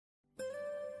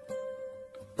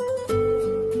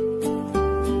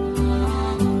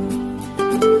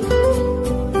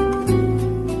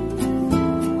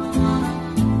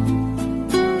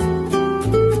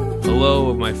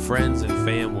friends and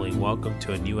family. Welcome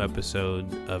to a new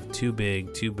episode of Too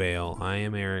Big to Bail. I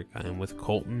am Eric. I am with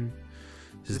Colton.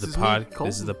 This is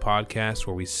the podcast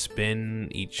where we spin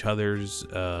each other's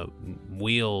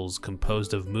wheels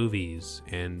composed of movies.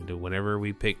 And whenever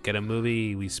we get a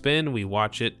movie, we spin, we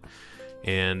watch it,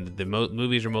 and the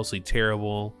movies are mostly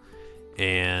terrible.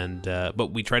 And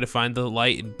but we try to find the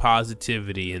light and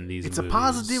positivity in these movies. It's a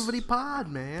positivity pod,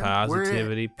 man.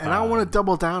 Positivity pod. And I want to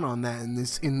double down on that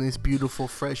in this beautiful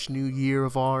fresh new year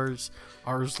of ours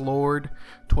Lord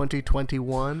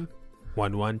 2021.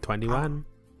 1/1/21.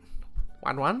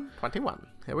 1/1/21.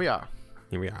 Here we are.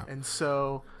 And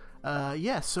so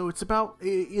so it's about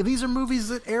these are movies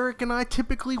that Eric and I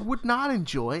typically would not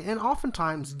enjoy and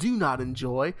oftentimes do not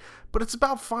enjoy, but it's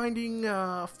about finding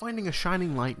a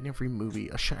shining light in every movie,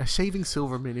 a saving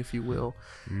Silverman, if you will.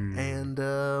 And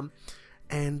the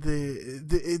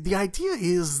idea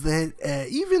is that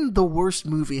even the worst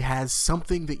movie has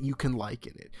something that you can like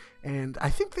in it, and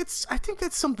I think that's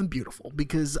something beautiful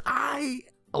because I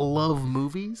love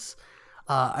movies.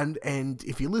 And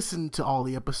if you listen to all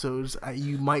the episodes,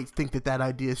 you might think that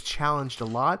idea is challenged a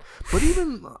lot. But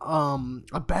even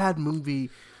a bad movie,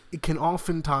 it can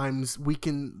oftentimes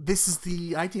this is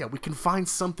the idea. We can find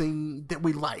something that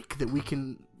we like, that we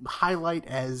can highlight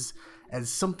as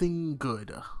something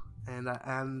good,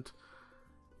 and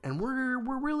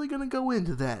we're really gonna go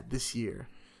into that this year.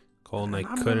 Colton,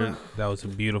 that was a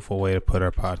beautiful way to put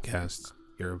our podcast.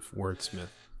 You're a wordsmith.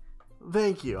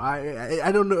 Thank you.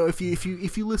 I don't know if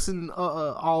you listen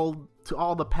all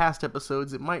the past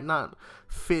episodes, it might not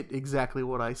fit exactly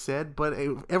what I said, but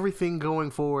everything going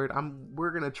forward,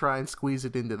 we're gonna try and squeeze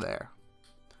it into there.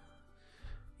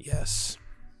 Yes.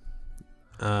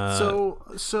 So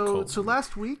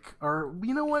last week, or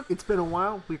you know what? It's been a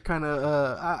while. We kind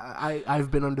of I've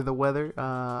been under the weather.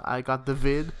 I got the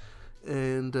vid,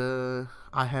 and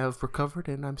I have recovered,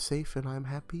 and I'm safe, and I'm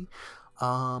happy.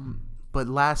 But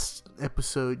last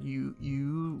episode,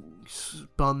 you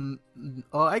spun.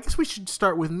 I guess we should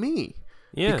start with me.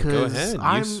 Yeah, go ahead.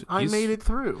 I made it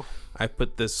through. I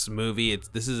put this movie.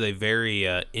 This is a very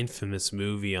infamous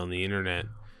movie on the internet.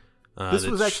 This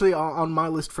was actually on my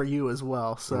list for you as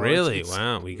well. So really,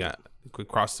 wow, we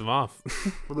crossed them off.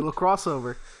 A little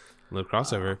crossover.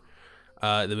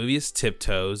 The movie is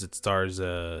Tiptoes. It stars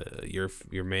your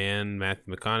man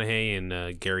Matthew McConaughey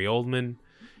and Gary Oldman.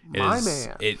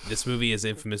 This movie is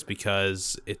infamous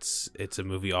because it's a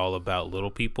movie all about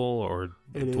little people or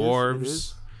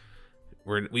dwarves.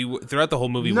 We throughout the whole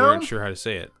movie we weren't sure how to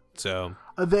say it. So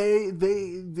they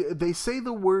say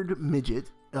the word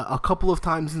midget a couple of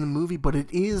times in the movie, but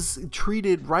it is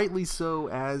treated rightly so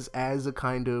as a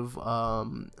kind of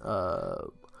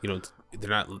they're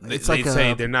not. They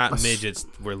say they're not midgets.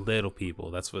 We're little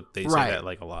people. That's what they say that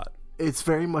like a lot. It's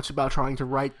very much about trying to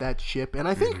right that ship, and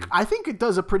I think it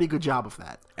does a pretty good job of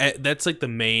that. That's like the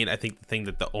main. I think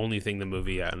the only thing the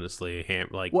movie honestly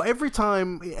Well, every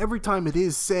time it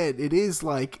is said, it is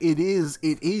like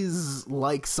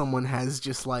someone has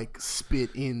just like spit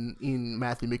in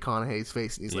Matthew McConaughey's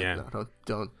face, and he's like, no,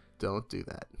 don't do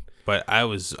that. But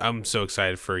I'm so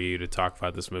excited for you to talk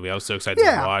about this movie. I was so excited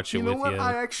to watch it with you.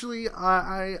 I'm actually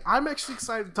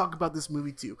excited to talk about this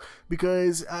movie too,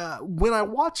 because when I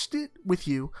watched it with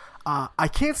you, I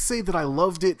can't say that I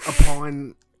loved it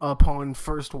upon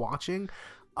first watching.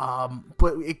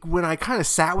 But when I kind of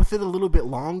sat with it a little bit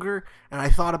longer and I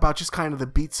thought about just kind of the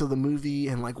beats of the movie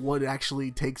and like what actually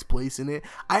takes place in it,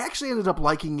 I actually ended up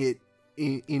liking it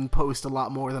in post a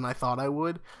lot more than I thought I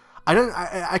would.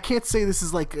 I can't say this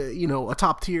is like a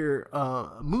top tier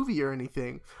movie or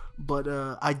anything, but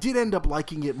I did end up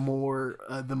liking it more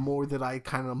the more that I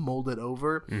kind of mulled it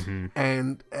over.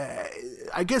 And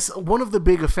I guess one of the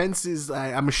big offenses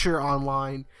I'm sure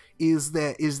online is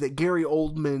that Gary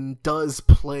Oldman does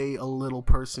play a little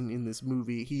person in this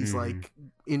movie. He's like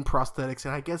in prosthetics,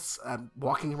 and I guess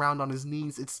walking around on his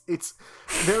knees. It's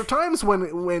there are times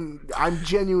when I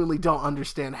genuinely don't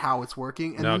understand how it's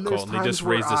working. And then there's Colton, times they just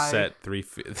where raised the set 3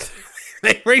 feet.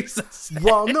 They raised the set.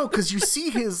 Well, no, because you see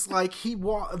his like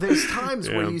there's times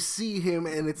where you see him,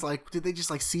 and it's like, did they just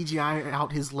like CGI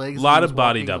out his legs? A lot of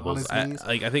body doubles.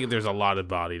 I think there's a lot of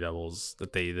body doubles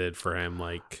that they did for him.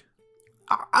 Like,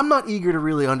 I'm not eager to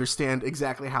really understand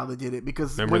exactly how they did it,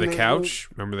 because Remember the couch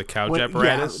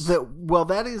apparatus? Yeah,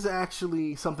 that is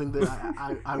actually something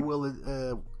that I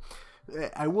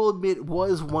will admit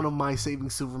was one of my saving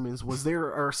Silvermans. Was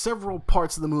there are several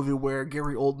parts of the movie where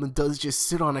Gary Oldman does just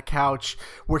sit on a couch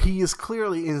where he is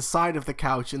clearly inside of the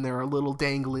couch, and there are little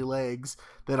dangly legs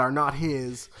that are not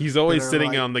his. He's always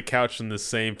sitting on the couch in the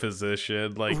same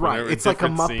position, like right. It's like a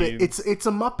Muppet. Scenes. It's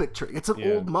a Muppet trick. It's an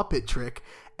old Muppet trick.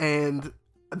 And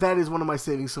that is one of my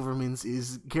saving Silvermans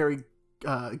is Gary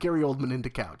Oldman into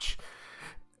Couch.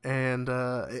 And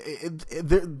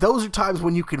those are times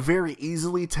when you can very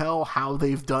easily tell how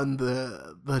they've done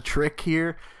the trick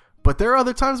here. But there are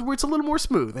other times where it's a little more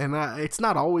smooth, and it's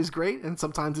not always great, and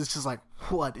sometimes it's just like,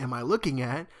 what am I looking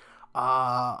at?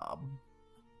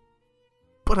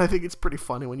 But I think it's pretty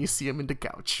funny when you see him into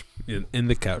Couch. In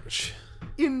the Couch.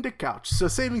 Into Couch. So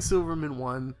Saving Silverman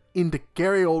 1, into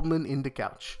Gary Oldman, into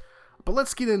Couch. But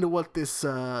let's get into what this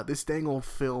dang old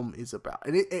film is about.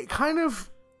 And it came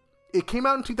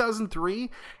out in 2003,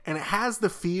 and it has the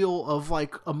feel of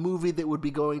like a movie that would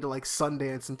be going to like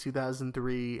Sundance in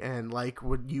 2003, and like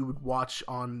what you would watch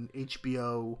on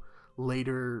HBO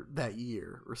later that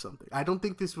year or something. I don't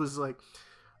think this was like.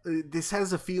 This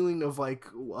has a feeling of like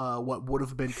what would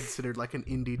have been considered like an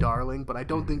indie darling, but I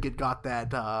don't think it got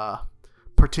that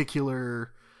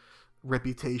particular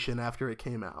reputation after it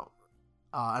came out.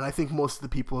 And I think most of the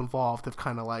people involved have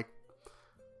kind of like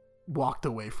walked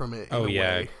away from it. Oh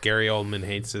yeah, Gary Oldman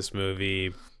hates this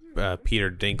movie.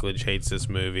 Peter Dinklage hates this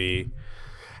movie.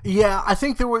 Yeah, I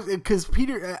think there was, because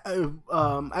Peter,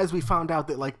 as we found out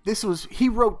that like Peter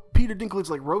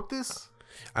Dinklage like wrote this.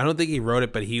 I don't think he wrote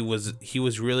it, but he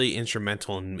was really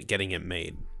instrumental in getting it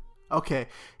made. Okay,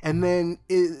 and then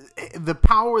the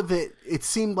power that it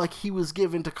seemed like he was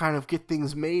given to kind of get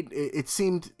things made, it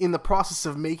seemed in the process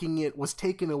of making it was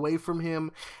taken away from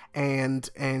him, and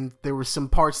there were some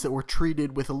parts that were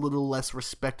treated with a little less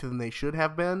respect than they should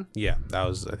have been. Yeah, that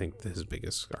was, I think, his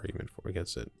biggest argument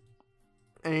against it.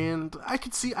 And I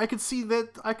could see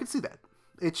that.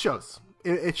 It shows.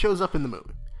 It shows up in the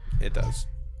movie. It does.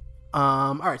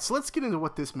 All right, so let's get into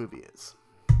what this movie is.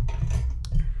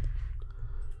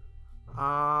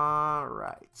 All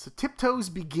right, so Tiptoes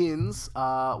begins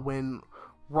when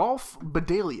Rolf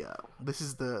Bedelia, this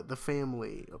is the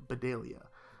family of Bedelia,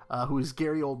 who is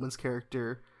Gary Oldman's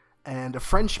character, and a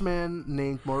Frenchman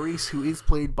named Maurice, who is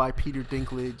played by Peter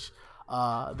Dinklage.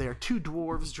 They are two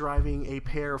dwarves driving a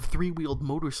pair of three-wheeled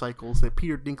motorcycles that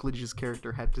Peter Dinklage's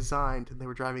character had designed, and they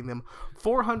were driving them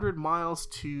 400 miles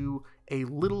to a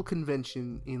little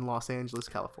convention in Los Angeles,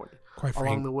 California.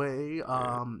 Along the way,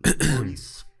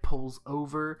 Maurice pulls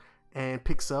over and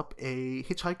picks up a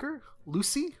hitchhiker,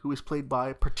 Lucy, who is played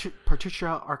by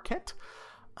Patricia Arquette.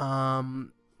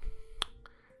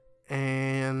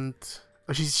 And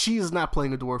she is not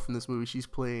playing a dwarf in this movie. She's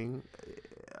playing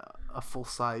a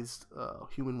full-sized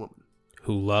human woman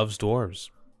who loves dwarves.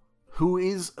 Who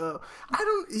is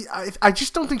I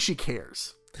just don't think she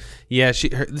cares. Yeah,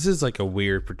 this is like a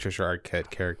weird Patricia Arquette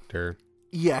character.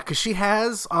 Yeah, because she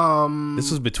has this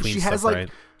was between stuff, has like right?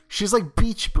 She's like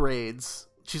beach braids.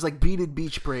 She's like beaded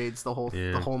beach braids the whole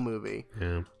movie.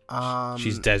 Yeah.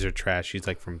 She's desert trash. She's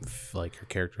like from like her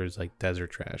character is like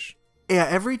desert trash. Yeah,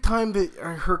 every time that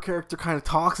her character kind of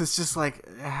talks, it's just like,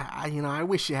 I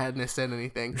wish she hadn't said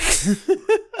anything.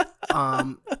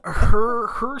 Her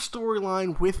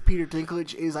storyline with Peter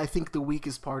Dinklage is, I think, the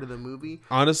weakest part of the movie.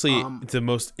 Honestly, it's the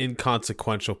most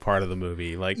inconsequential part of the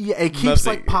movie. Like, yeah, it keeps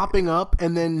like popping up,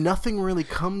 and then nothing really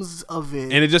comes of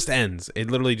it, and it just ends. It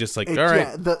literally just like, all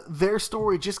right. Yeah, their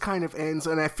story just kind of ends,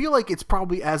 and I feel like it's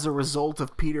probably as a result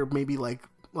of Peter maybe like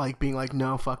being like,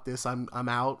 no, fuck this, I'm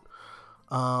out.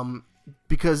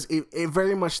 Because it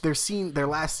very much their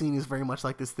last scene is very much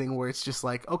like this thing where it's just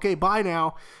like, okay, bye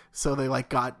now. So they like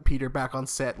got Peter back on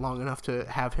set long enough to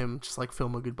have him just like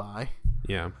film a goodbye.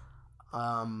 Yeah.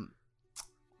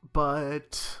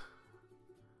 But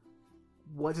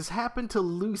what has happened to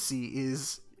Lucy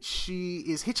is she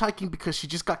is hitchhiking because she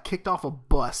just got kicked off a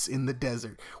bus in the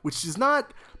desert, which does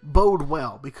not bode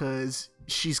well because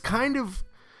she's kind of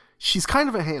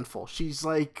a handful. She's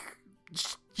a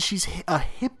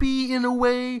hippie in a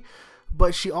way,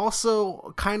 but she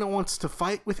also kind of wants to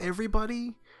fight with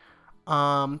everybody.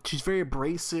 She's very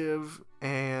abrasive,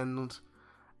 and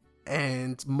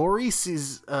Maurice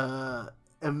is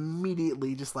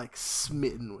immediately just like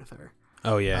smitten with her.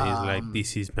 Oh yeah, he's like,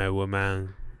 this is my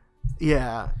woman.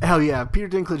 Yeah, hell yeah. Peter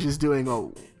Dinklage is doing a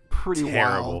pretty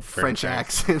terrible wild French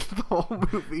accent the whole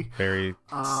movie. Very.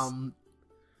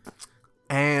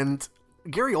 And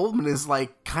Gary Oldman is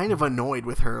like kind of annoyed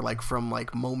with her, like from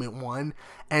like moment one,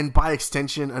 and by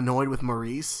extension annoyed with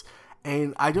Maurice.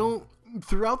 And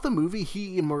throughout the movie,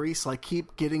 he and Maurice like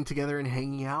keep getting together and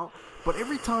hanging out, but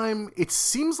every time it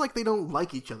seems like they don't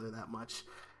like each other that much.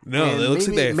 No, it looks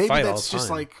like they fight all the time. Maybe that's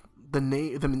just like the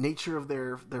nature of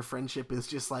their friendship is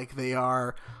just like they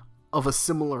are of a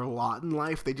similar lot in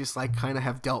life. They just like kind of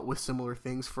have dealt with similar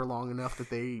things for long enough that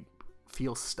they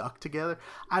feel stuck together.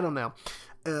 I don't know.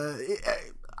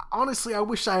 honestly, I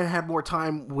wish I had more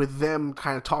time with them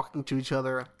kind of talking to each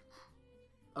other.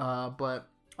 But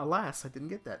alas, I didn't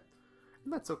get that.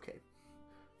 And that's okay.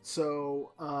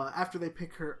 So, after they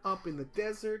pick her up in the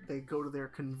desert, they go to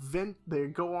their they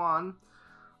go on,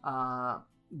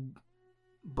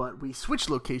 but we switch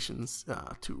locations,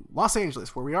 to Los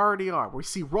Angeles, where we already are. We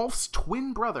see Rolf's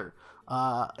twin brother,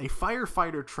 a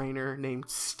firefighter trainer named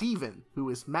Steven, who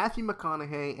is Matthew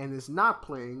McConaughey and is not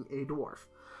playing a dwarf.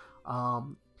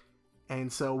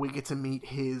 And so we get to meet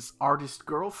his artist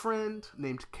girlfriend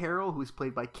named Carol, who is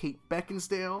played by Kate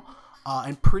Beckinsale.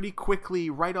 And pretty quickly,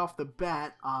 right off the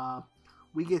bat,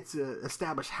 we get to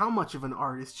establish how much of an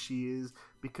artist she is,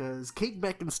 because Kate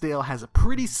Beckinsale has a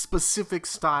pretty specific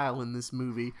style in this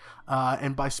movie.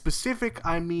 And by specific,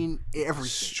 I mean everything.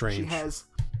 Strange. She has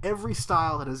every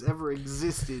style that has ever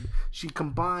existed. She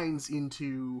combines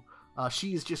into...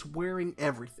 she is just wearing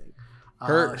everything.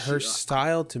 Her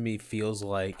style to me feels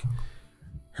like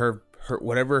her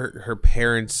whatever her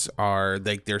parents are,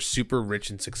 like they're super rich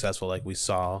and successful, like we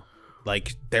saw.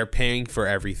 Like they're paying for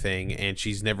everything, and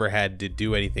she's never had to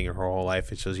do anything in her whole life.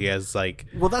 And so she has like,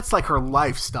 well, that's like her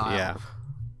lifestyle. Yeah.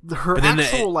 Her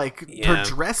actual her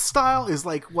dress style is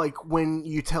like when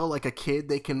you tell like a kid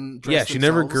they can dress she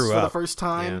never grew for up the first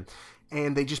time,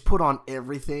 and they just put on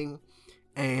everything,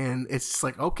 and it's just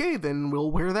like, okay, then we'll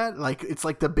wear that. Like it's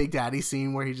like the Big Daddy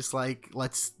scene where he just like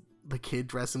lets the kid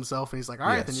dress himself, and he's like, all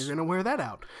right, then you're gonna wear that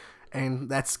out. And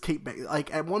that's Kate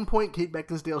like at one point Kate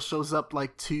Beckinsale shows up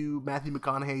like to Matthew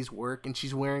McConaughey's work, and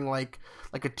she's wearing like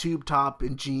a tube top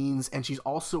and jeans, and she's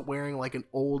also wearing like an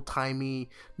old-timey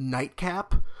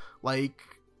nightcap, like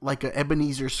a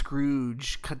Ebenezer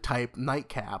Scrooge type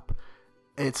nightcap.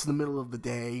 It's the middle of the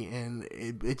day, and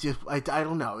it just I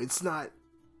don't know, it's not,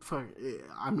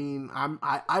 I mean,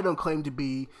 I don't claim to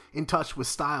be in touch with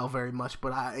style very much,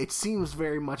 but it seems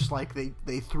very much like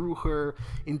they threw her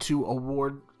into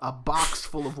a box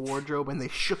full of wardrobe, and they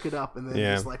shook it up, and then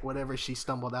just like whatever she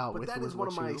stumbled out with. But that is one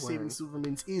of my saving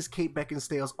Supermans, is Kate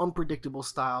Beckinsale's unpredictable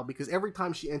style, because every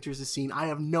time she enters a scene, I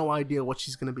have no idea what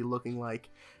she's going to be looking like,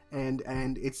 and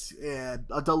it's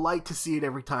a delight to see it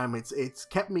every time. It's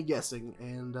kept me guessing,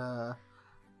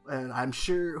 and I'm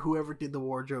sure whoever did the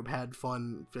wardrobe had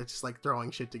fun just like throwing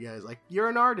shit together. It's like, you're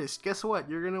an artist, guess what?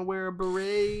 You're gonna wear a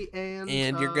beret and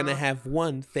you're gonna have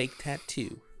one fake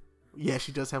tattoo. Yeah,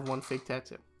 she does have one fake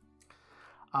tattoo.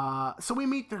 So we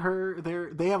meet her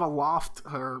there. They have a loft,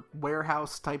 her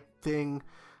warehouse type thing,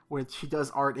 where she does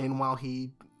art in while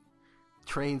he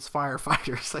trains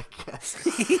firefighters, I guess.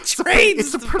 He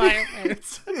trains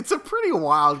firefighters. It's a pretty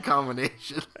wild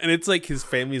combination. And it's like his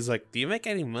family's like, do you make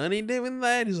any money doing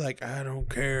that? He's like, I don't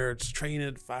care. It's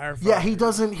training firefighters. Yeah, he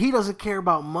doesn't care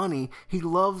about money.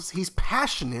 He's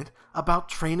passionate about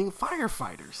training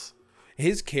firefighters.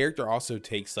 His character also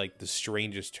takes like the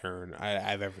strangest turn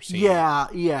I've ever seen. Yeah.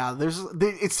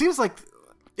 It seems like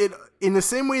it, in the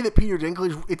same way that Peter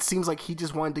Dinklage, it seems like he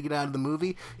just wanted to get out of the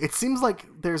movie. It seems like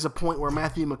there's a point where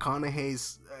Matthew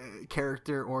McConaughey's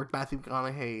character, or Matthew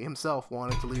McConaughey himself,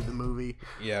 wanted to leave the movie.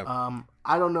 Yeah.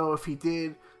 I don't know if he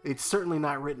did. It's certainly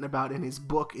not written about in his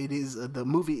book. It is the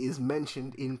movie is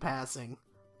mentioned in passing,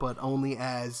 but only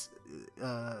as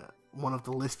one of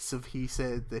the lists of he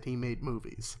said that he made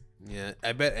movies. Yeah,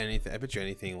 I bet you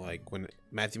anything, like when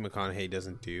Matthew McConaughey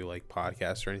doesn't do like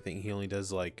podcasts or anything, he only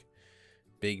does like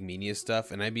big media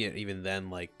stuff. And even then,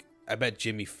 like, I bet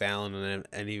Jimmy Fallon and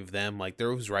any of them, like,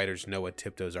 those writers know what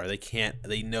Tiptoes are.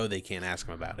 They know they can't ask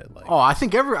him about it. Like, I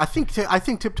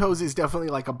think Tiptoes is definitely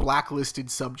like a blacklisted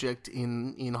subject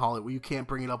in Hollywood. You can't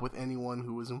bring it up with anyone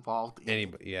who was involved in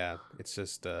anybody. Yeah, it's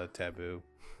just taboo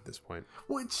at this point.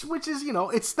 Which is,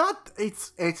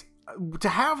 it's to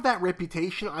have that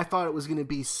reputation. I thought it was going to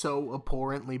be so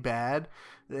abhorrently bad,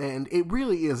 and it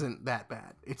really isn't that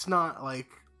bad. It's not like,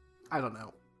 I don't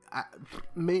know.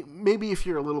 Maybe if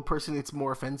you're a little person, it's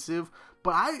more offensive.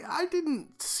 But I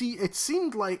didn't see. It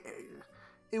seemed like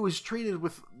it was treated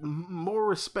with more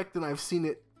respect than I've seen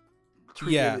it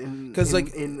treated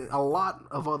in a lot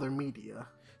of other media.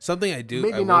 Something I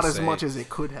not as much as it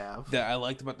could have. That I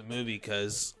liked about the movie,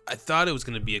 because I thought it was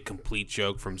going to be a complete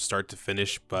joke from start to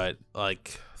finish, but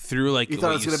like through like you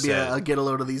thought it was going to be a get a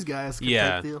load of these guys.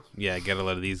 Type deal? Yeah, get a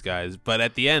load of these guys. But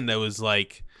at the end, it was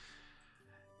like,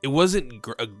 it wasn't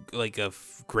like a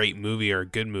great movie or a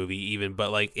good movie even,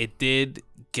 but like it did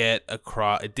get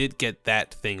across. It did get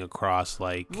that thing across.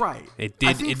 Like, right. It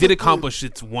did accomplish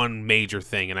its one major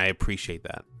thing, and I appreciate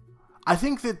that. I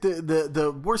think that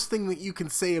the worst thing that you can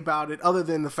say about it, other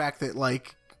than the fact that,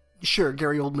 like, sure,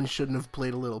 Gary Oldman shouldn't have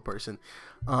played a little person.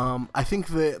 I think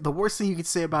the worst thing you could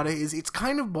say about it is it's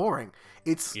kind of boring.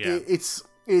 It's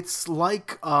it's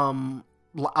like a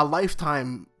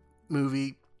Lifetime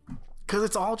movie because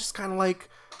it's all just kind of like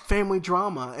family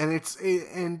drama, and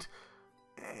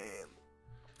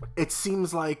it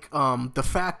seems like the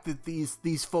fact that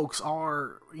these folks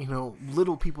are, you know,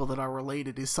 little people that are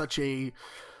related is such a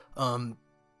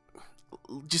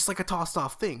just like a tossed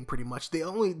off thing, pretty much. The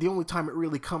only time it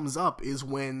really comes up is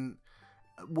when,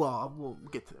 well, we'll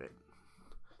get to it.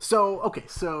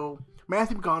 So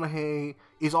Matthew McConaughey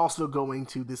is also going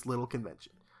to this little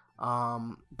convention,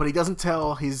 but he doesn't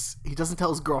tell his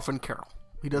girlfriend Carol.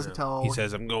 He doesn't tell. He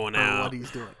says, "I'm going out." What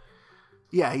he's doing.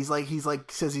 Yeah, he's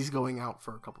like says he's going out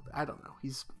for a couple days. I don't know.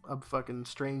 He's a fucking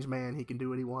strange man. He can do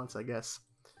what he wants, I guess.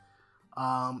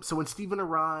 So when Steven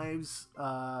arrives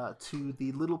to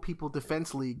the Little People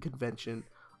Defense League convention,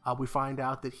 we find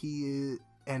out that he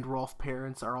and Rolf's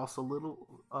parents are also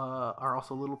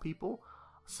little people.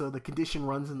 So the condition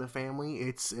runs in the family.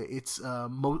 It's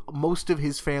most of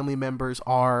his family members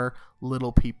are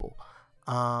little people.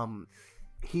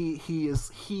 He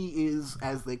is,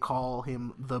 as they call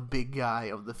him, the big guy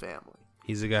of the family.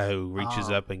 He's the guy who reaches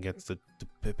up and gets the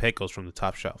pickles from the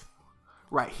top shelf.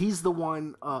 Right. He's the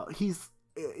one. He's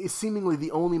seemingly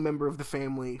the only member of the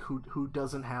family who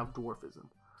doesn't have dwarfism.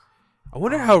 I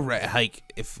wonder how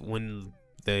if when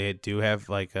they do have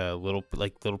like a little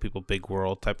people big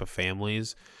world type of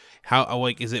families, how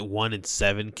like is it 1 in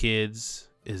 7 kids?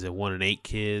 Is it 1 in 8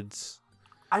 kids?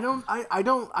 I know I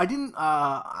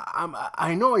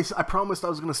promised I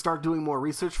was going to start doing more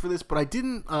research for this, but I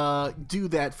didn't do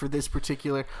that for this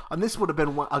particular, and this would have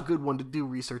been a good one to do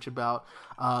research about.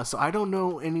 So I don't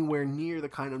know anywhere near the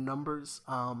kind of numbers.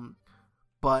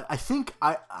 But I think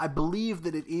I believe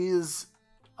that it is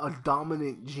a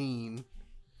dominant gene.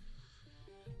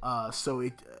 So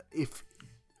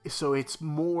it's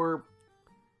more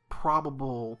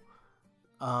probable,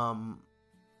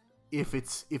 if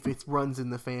it runs in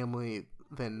the family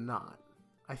than not,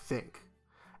 I think.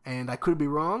 And I could be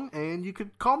wrong, and you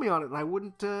could call me on it, and I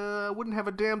wouldn't have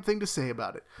a damn thing to say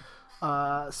about it.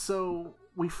 So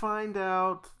we find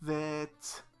out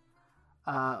that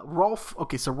Rolf.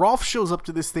 Okay, so Rolf shows up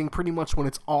to this thing pretty much when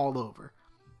it's all over.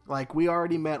 Like, we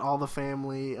already met all the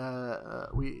family.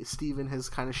 Steven has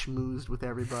kind of schmoozed with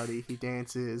everybody. He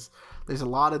dances. There's a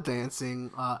lot of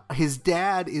dancing. His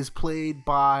dad is played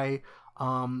by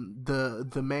the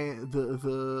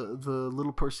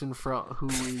little person who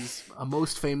is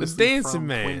most famous, the dancing from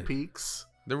man, Twin Peaks,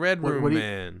 the Red Room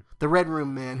man, the Red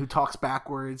Room man who talks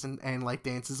backwards and like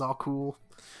dances all cool.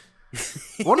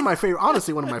 One of my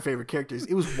favorite characters.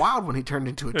 It was wild when he turned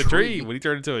into a tree. When he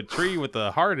turned into a tree with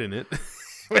a heart in it,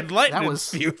 with lightning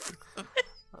spew.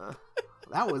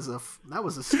 That was a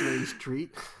strange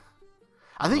treat.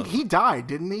 I think he died,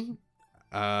 didn't he?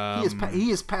 He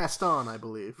has passed on, I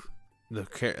believe.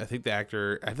 I think the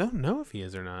actor. I don't know if he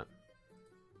is or not.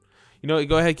 You know,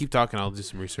 go ahead, keep talking. I'll do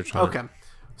some research on it. Okay,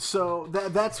 so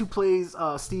that's who plays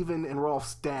Steven and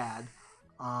Rolf's dad,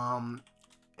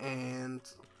 and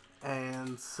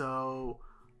so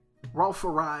Rolf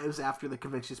arrives after the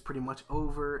convention is pretty much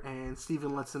over, and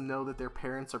Steven lets them know that their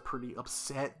parents are pretty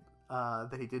upset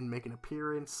that he didn't make an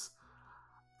appearance.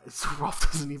 So Rolf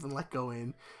doesn't even go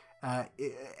in.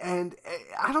 And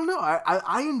I don't know.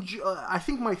 I enjoy. I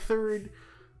think my third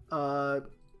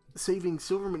Saving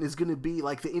Silverman is gonna be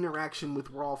like the interaction with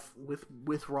Rolf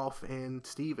and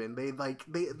Steven. They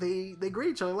grade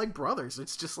each other like brothers.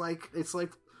 It's like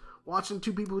watching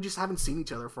two people who just haven't seen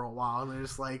each other for a while, and they're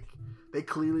just like, they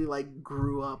clearly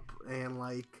grew up and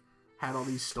had all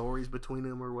these stories between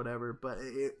them or whatever. But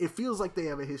it feels like they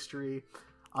have a history,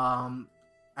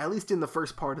 at least in the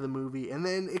first part of the movie, and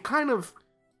then it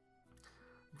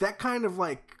that kind of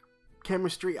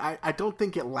chemistry, I don't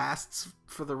think it lasts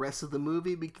for the rest of the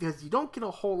movie, because you don't get a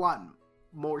whole lot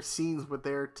more scenes where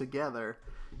they're together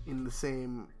in the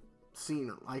same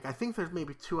scene. I think there's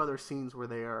maybe 2 other scenes where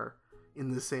they are in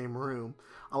the same room.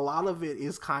 A lot of it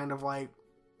is kind of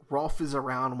Rolf is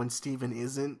around when Steven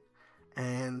isn't,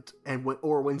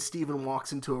 when Steven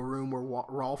walks into a room where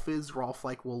Rolf is, Rolf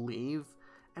will leave.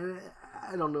 And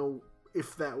I don't know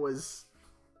if that was,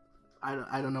 I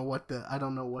don't know what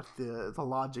the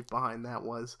logic behind that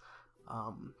was,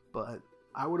 but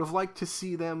I would have liked to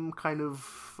see them kind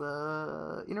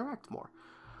of interact more.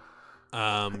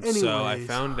 So I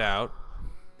found out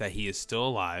that he is still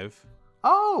alive.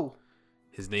 Oh,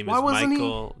 his name is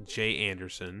Michael J.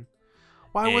 Anderson.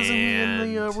 Why wasn't he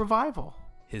in the revival?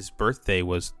 His birthday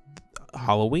was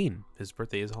Halloween. His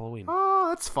birthday is Halloween. Oh,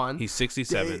 that's fun. He's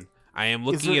 67. I am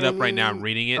looking it up right now. I'm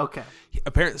reading it. Okay.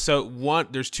 Apparently, so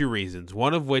there's 2 reasons.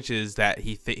 One of which is that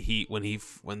when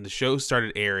the show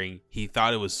started airing, he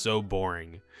thought it was so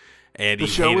boring, And the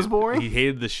show was boring? He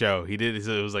hated the show. He did.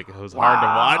 It was like, it was hard to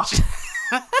watch.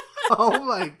 Oh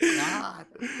my god!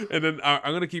 And then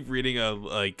I'm gonna keep reading.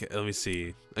 Let me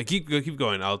see. I keep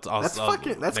going. That's kind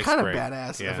of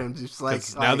badass of him. Just like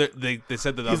now they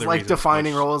said that his like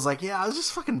defining role is like, yeah, I was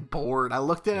just fucking bored. I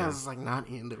looked at it, I was like not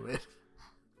into it.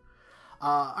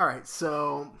 All right,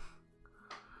 so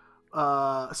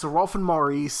Rolf and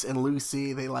Maurice and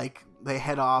Lucy, they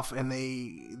head off and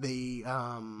they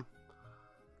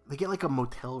get like a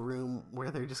motel room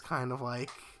where they're just kind of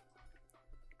like.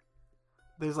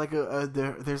 There's like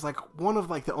there's like one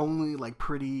of like the only like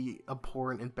pretty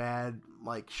abhorrent and bad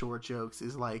like short jokes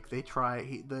is like the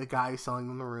guy selling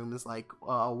them the room is like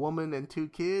a woman and 2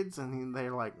 kids, and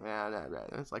they're like nah.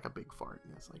 It's like a big fart,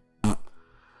 and it's like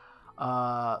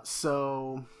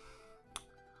so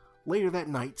later that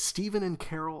night, Steven and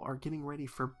Carol are getting ready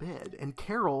for bed, and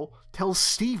Carol tells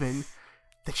Steven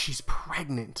that she's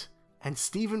pregnant, and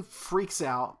Steven freaks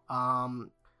out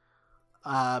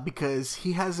because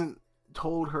he hasn't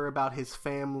told her about his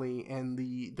family and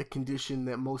the condition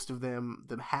that most of them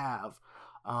have,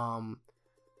 and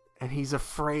he's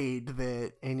afraid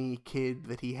that any kid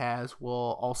that he has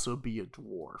will also be a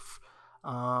dwarf,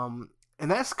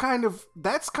 and that's kind of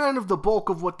the bulk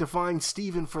of what defines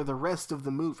Steven for the rest of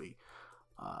the movie.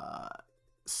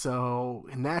 So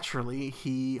naturally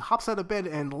he hops out of bed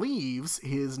and leaves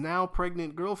his now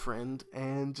pregnant girlfriend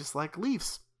and just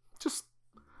leaves, just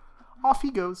off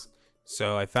he goes.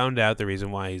 So I found out the reason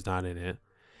why he's not in it,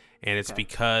 and it's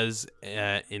because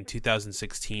in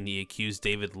 2016 he accused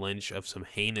David Lynch of some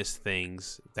heinous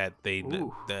things that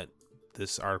that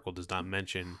this article does not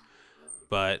mention,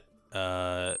 but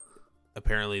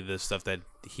apparently the stuff that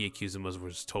he accused him of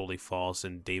was totally false,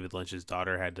 and David Lynch's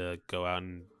daughter had to go out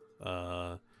and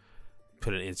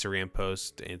put an Instagram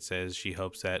post and says she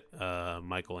hopes that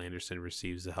Michael Anderson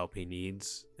receives the help he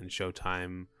needs, and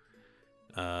Showtime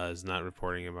is not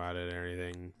reporting about it or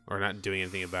anything, or not doing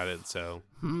anything about it. So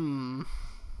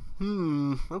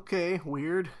okay,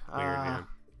 weird. Yeah.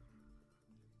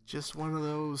 Just one of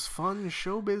those fun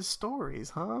showbiz stories,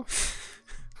 huh?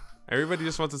 Everybody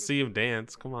just wants to see him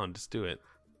dance. Come on, just do it.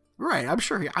 Right. I'm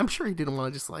sure he didn't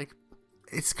want to just like.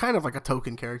 It's kind of like a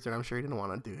token character. I'm sure he didn't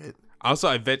want to do it. Also,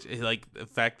 I bet like the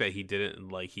fact that he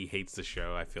didn't he hates the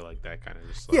show. I feel like that kind of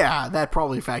just that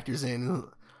probably factors in.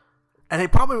 And there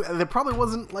probably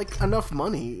wasn't like enough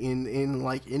money in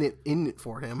it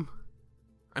for him.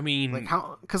 I mean,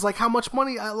 how much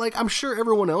money? I'm sure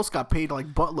everyone else got paid like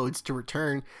buttloads to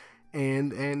return,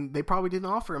 and they probably didn't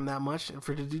offer him that much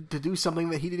to do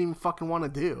something that he didn't even fucking want to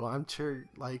do. I'm sure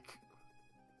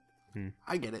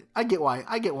I get it. I get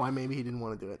why maybe he didn't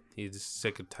want to do it. He's just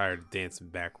sick and tired of dancing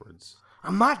backwards.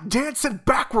 I'm not dancing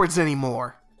backwards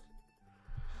anymore.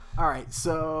 All right,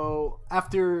 so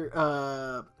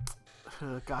after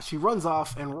he runs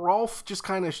off, and Rolf just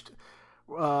kind of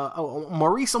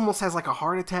Maurice almost has like a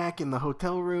heart attack in the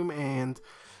hotel room, and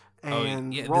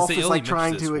Rolf is like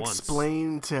trying to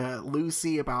explain to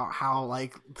Lucy about how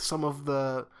like some of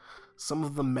the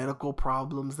medical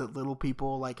problems that little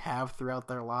people like have throughout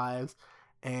their lives,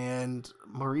 and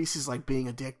Maurice is like being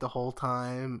a dick the whole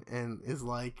time and is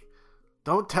like,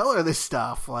 don't tell her this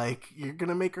stuff, like you're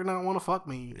gonna make her not want to fuck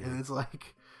me. And it's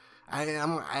like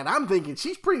I'm thinking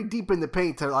she's pretty deep in the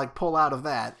paint to like pull out of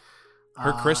that.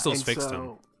 Her crystals fixed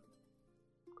him.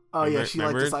 Oh remember, she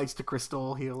like decides to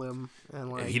crystal heal him,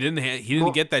 and like he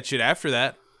didn't get that shit after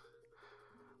that.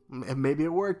 And maybe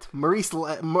it worked.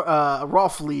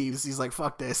 Rolf leaves. He's like,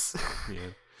 fuck this. Yeah.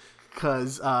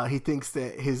 Because he thinks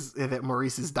that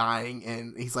Maurice is dying,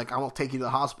 and he's like, I won't take you to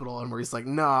the hospital. And Maurice's like,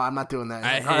 no, I'm not doing that.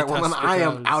 Like, all right, well then I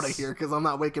am out of here because I'm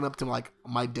not waking up to like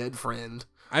my dead friend.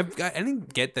 I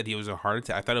didn't get that he was a heart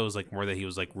attack. I thought it was like more that he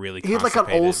was like really he had like an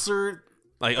ulcer.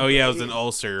 Like, oh yeah, it was an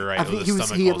ulcer, right? I think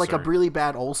he had like a really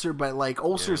bad ulcer, but like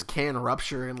ulcers can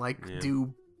rupture and like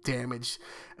do damage.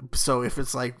 So if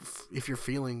it's like if you're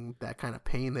feeling that kind of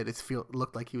pain that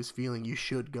looked like he was feeling, you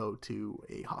should go to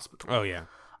a hospital. Oh yeah.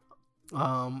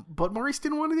 But Maurice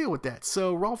didn't want to deal with that,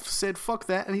 so Rolf said fuck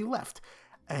that and he left.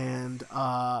 And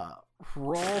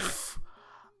Rolf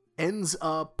ends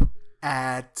up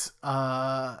at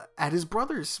his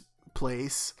brother's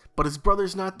place, but his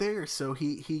brother's not there, so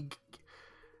he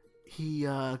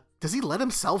does he let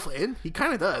himself in? He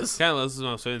kind of does. Kind of lets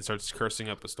himself in and starts cursing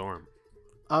up a storm.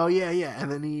 Oh yeah,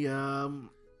 and then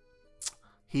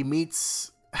he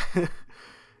meets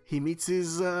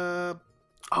his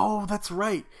oh, that's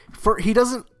right. He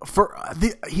doesn't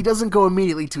go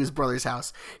immediately to his brother's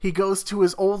house. He goes to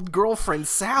his old girlfriend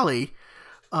Sally,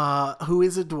 who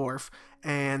is a dwarf,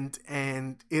 and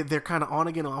they're kind of on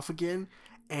again, off again.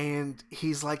 And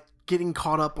he's like getting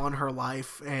caught up on her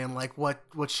life and like what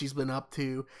she's been up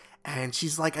to. And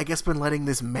she's like, I guess, been letting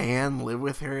this man live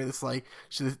with her. This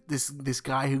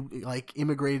guy who like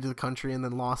immigrated to the country and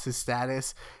then lost his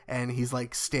status, and he's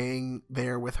like staying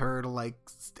there with her to like.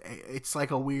 It's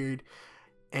like a weird,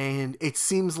 and it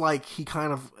seems like he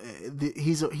kind of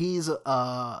he's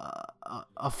a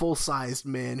full-sized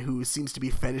man who seems to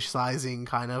be fetishizing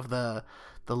kind of the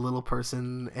little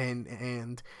person,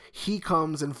 and he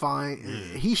comes and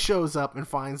he shows up and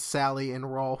finds Sally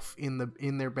and Rolf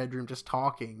in their bedroom just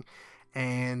talking,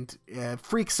 and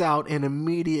freaks out and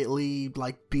immediately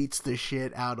like beats the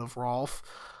shit out of Rolf,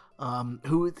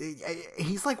 who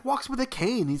he's like walks with a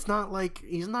cane. He's got like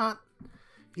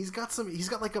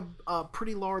a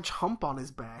pretty large hump on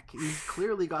his back. He's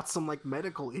clearly got some like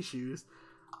medical issues,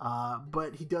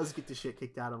 but he does get the shit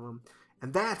kicked out of him,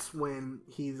 and that's when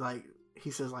he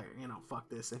says like, fuck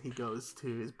this, and he goes to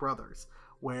his brother's,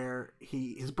 where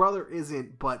his brother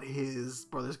isn't, but his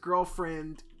brother's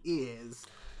girlfriend is,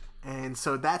 and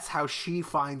so that's how she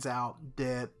finds out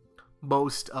that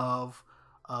most of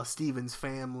Steven's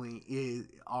family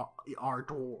are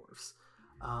dwarves.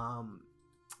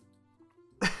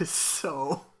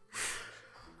 So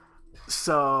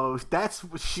that's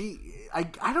what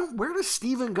I don't. Where does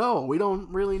Steven go? We don't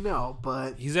really know,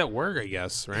 but he's at work, I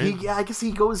guess, right? I guess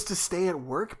he goes to stay at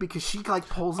work because she like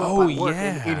pulls up at work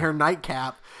in her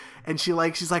nightcap, and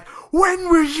she's like, "When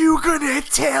were you gonna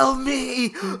tell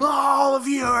me all of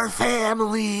your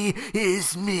family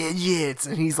is midgets?"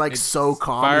 And he's like so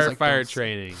calm. Fire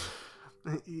training.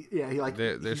 Yeah, he's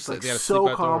like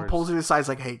so calm. Pulls her aside,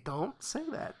 like, "Hey, don't say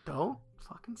that. Don't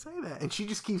fucking say that." And she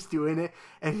just keeps doing it,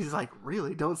 and he's like,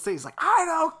 "Really? Don't say." He's like, "I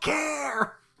don't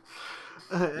care."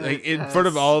 Like in front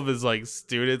of all of his like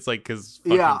students, like his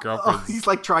fucking girlfriends. He's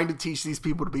like trying to teach these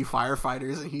people to be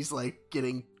firefighters, and he's like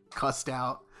getting cussed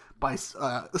out by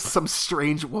some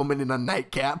strange woman in a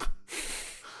nightcap.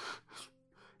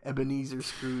 Ebenezer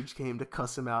Scrooge came to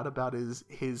cuss him out about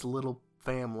his little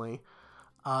family.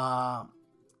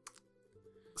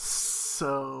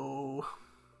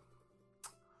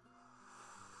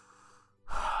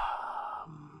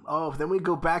 Then we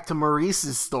go back to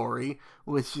Maurice's story,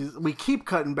 which is, we keep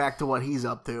cutting back to what he's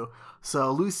up to.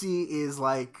 So Lucy is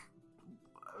like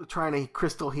trying to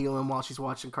crystal heal him while she's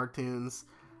watching cartoons.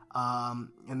 And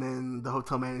then the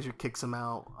hotel manager kicks him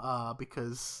out,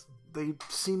 because they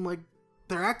seem like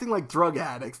they're acting like drug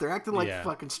addicts. They're acting like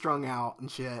fucking strung out and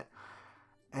shit.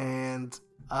 And,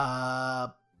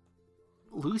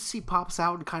 Lucy pops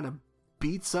out and kind of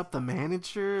beats up the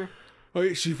manager.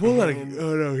 Wait, she pulled out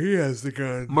oh no, he has the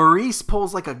gun. Maurice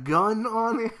pulls like a gun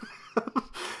on him.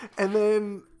 And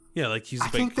then like I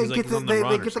think they get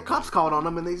the cops called on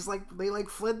him, and they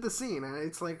fled the scene, and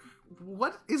it's like,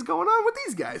 what is going on with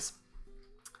these guys?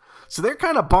 So they're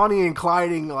kind of Bonnie and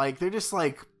Clyding, like they're just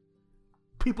like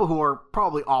people who are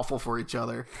probably awful for each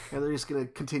other, and they're just gonna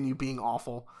continue being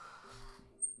awful.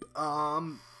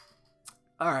 All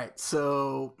right,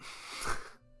 so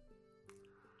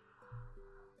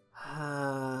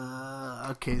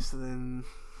okay, so then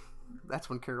that's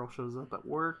when Carol shows up at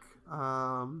work.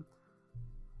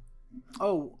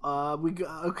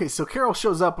 So Carol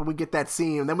shows up and we get that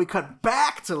scene, and then we cut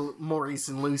back to Maurice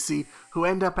and Lucy, who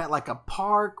end up at like a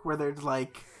park where they're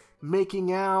like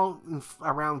making out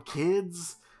around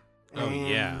kids.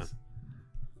 They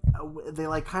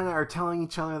like kind of are telling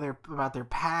each other about their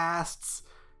pasts,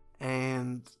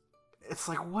 and it's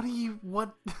like, why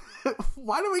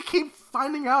do we keep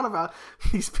finding out about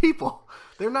these people?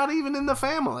 They're not even in the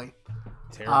family.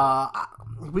 Terrible.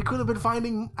 We could have been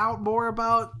finding out more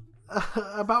about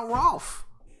Rolf.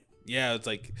 Yeah, it's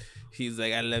like he's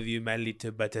like, "I love you, my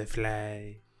little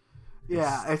butterfly."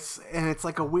 Yeah, it's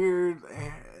like a weird.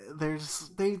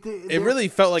 It really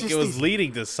felt like it was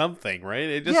leading to something, right?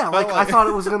 It just felt like I thought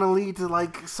it was gonna lead to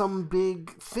like some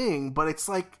big thing, but it's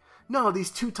like, no, these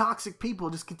two toxic people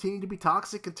just continue to be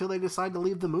toxic until they decide to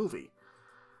leave the movie.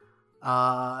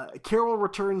 Carol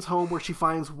returns home where she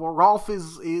finds Rolf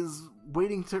is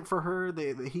waiting for her.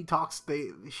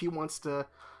 She wants to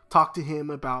talk to him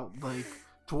about like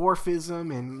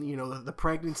dwarfism and the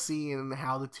pregnancy and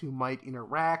how the two might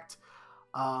interact.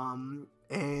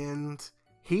 And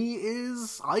he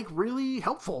is like really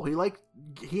helpful.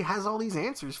 He has all these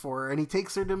answers for her, and he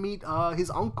takes her to meet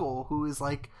his uncle, who is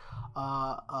like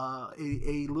a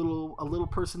little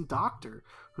person doctor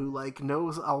who like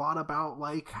knows a lot about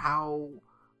like how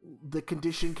the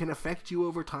condition can affect you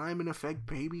over time and affect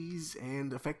babies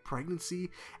and affect pregnancy.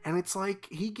 And it's like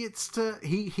he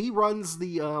runs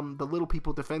the Little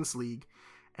People Defense League,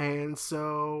 and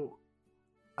so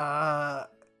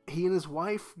he and his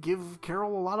wife give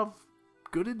Carol a lot of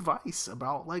good advice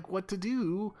about like what to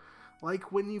do,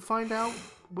 like when you find out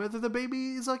whether the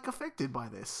baby is like affected by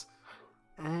this.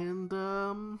 And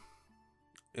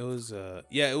it was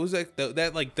it was like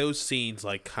that like those scenes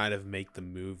like kind of make the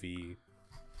movie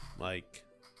like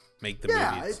make the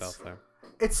movie itself there.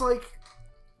 It's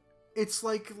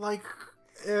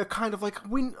kind of like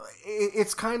when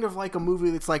it's kind of like a movie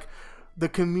that's like the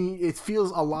community. It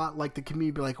feels a lot like the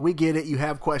community be like, we get it, you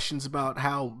have questions about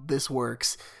how this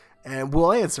works and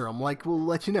we'll answer them, like we'll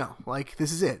let you know, like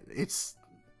this is it. It's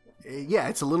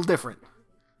a little different.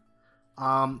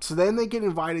 So then they get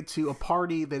invited to a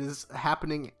party that is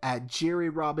happening at Jerry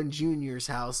Robin Jr.'s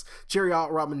house. Jerry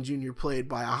Robin Jr. played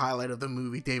by a highlight of the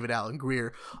movie, David Alan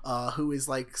Grier, who is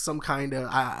like some kind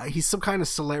of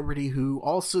celebrity who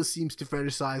also seems to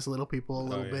fetishize little people a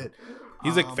little bit.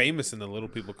 He's like famous in the little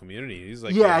people community. He's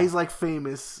like he's like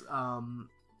famous.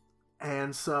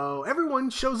 And so everyone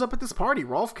shows up at this party.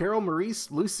 Rolf, Carol, Maurice,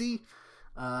 Lucy,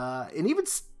 and even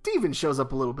Steven shows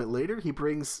up a little bit later. He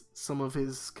brings some of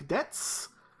his cadets,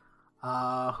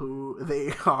 who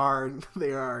they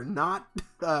are not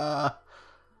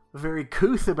very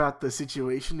couth about the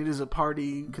situation. It is a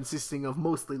party consisting of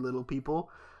mostly little people,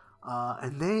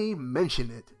 and they mention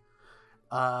it.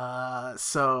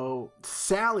 So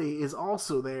Sally is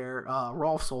also there,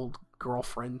 Rolf's old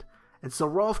girlfriend, and so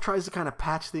Rolf tries to kind of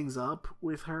patch things up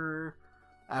with her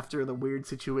after the weird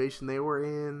situation they were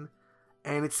in.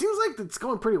 And it seems like it's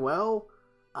going pretty well.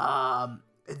 And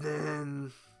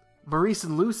then Maurice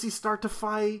and Lucy start to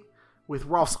fight with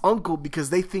Rolf's uncle because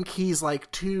they think he's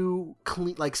like too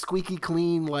clean, like squeaky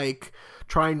clean, like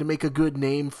trying to make a good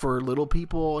name for little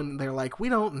people. And they're like, we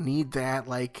don't need that.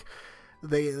 Like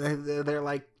they're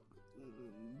like,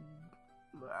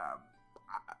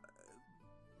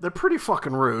 they're pretty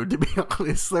fucking rude, to be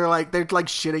honest. They're like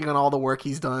shitting on all the work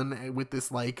he's done with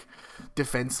this like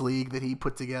defense league that he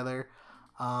put together.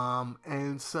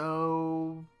 And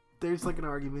so there's like an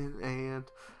argument, and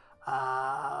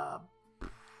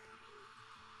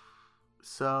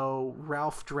so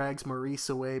Ralph drags Maurice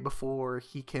away before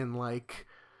he can like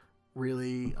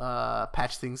really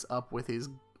patch things up with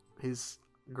his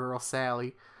girl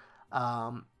Sally.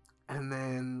 And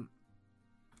then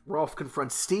Rolf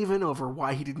confronts Steven over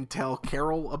why he didn't tell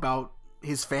Carol about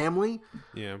his family.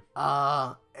 Yeah.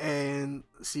 And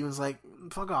Steven's like,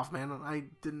 fuck off, man. I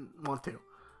didn't want to.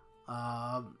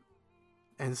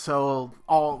 And so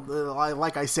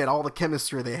like I said, all the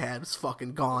chemistry they had is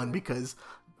fucking gone because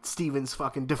Steven's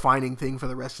fucking defining thing for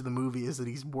the rest of the movie is that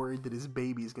he's worried that his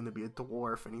baby is going to be a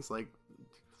dwarf, and he's like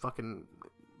fucking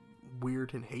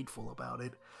weird and hateful about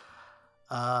it.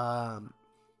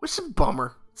 Which is a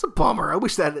bummer. It's a bummer. I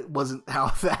wish that it wasn't how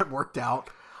that worked out.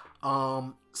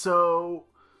 So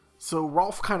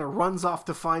Rolf kind of runs off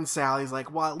to find Sally. He's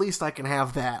like, well, at least I can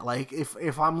have that. Like,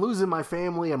 if I'm losing my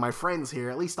family and my friends here,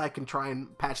 at least I can try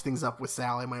and patch things up with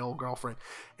Sally, my old girlfriend.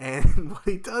 And what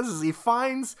he does is he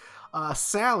finds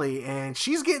Sally, and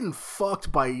she's getting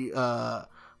fucked by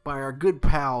our good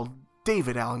pal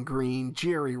David Alan Green,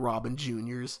 Jerry Robin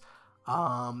Jr.'s.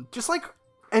 Just like,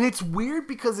 and it's weird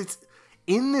because it's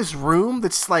in this room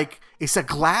that's like, it's a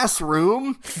glass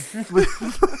room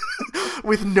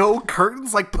with no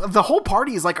curtains. Like, the whole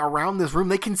party is like around this room.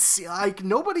 They can see, like,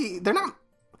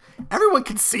 everyone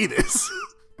can see this.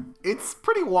 It's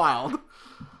pretty wild.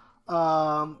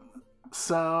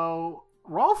 So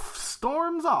Rolf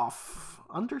storms off.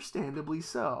 Understandably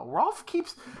so. Rolf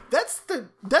keeps, that's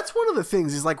one of the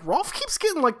things is like Rolf keeps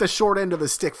getting like the short end of the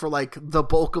stick for like the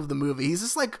bulk of the movie. He's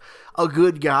just like a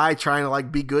good guy trying to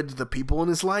like be good to the people in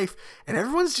his life, and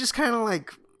everyone's just kind of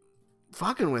like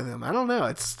fucking with him. I don't know.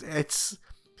 It's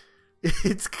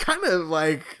kind of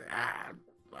like,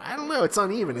 I don't know. It's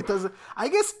uneven. It doesn't, I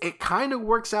guess it kind of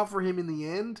works out for him in the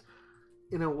end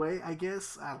in a way, I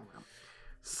guess. I don't know.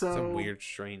 So some weird,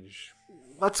 strange.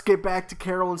 Let's get back to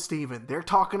Carol and Steven. They're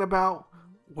talking about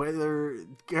whether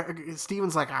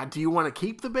Steven's like, do you want to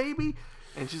keep the baby?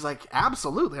 And she's like,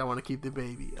 absolutely, I want to keep the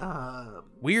baby.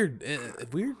 Weird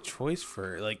choice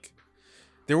for, like,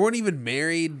 they weren't even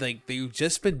married. Like, they've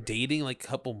just been dating like a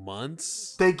couple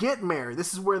months. They get married.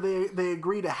 This is where they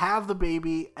agree to have the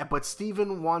baby, but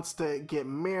Steven wants to get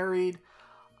married.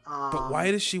 But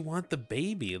why does she want the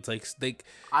baby? It's like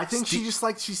I think she just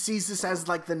like, she sees this as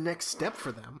like the next step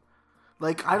for them.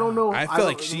 Like, I don't know. I feel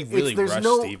like she really rushed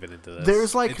Steven into this.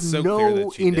 There's like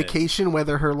no indication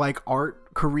whether her like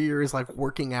art career is like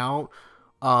working out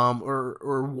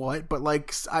or what, but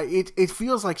like it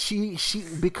feels like she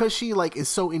because she like is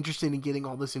so interested in getting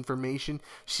all this information,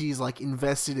 she's like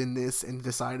invested in this and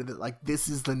decided that like this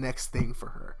is the next thing for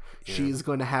her. Yeah. She is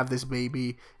going to have this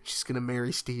baby. She's going to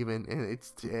marry Steven, and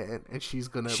she's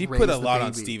going to. She put a lot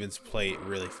on Steven's plate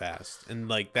really fast, and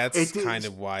like that's kind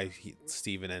of why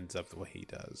Steven ends up the way he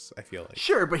does. I feel like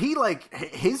sure, but he like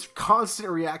his constant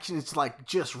reaction is to like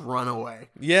just run away.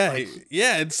 Yeah, like,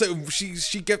 yeah, and so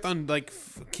she kept on like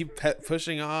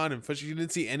pushing on and pushing. She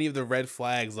didn't see any of the red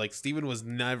flags. Like Steven was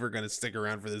never going to stick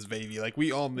around for this baby. Like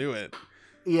we all knew it.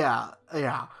 Yeah.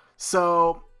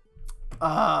 So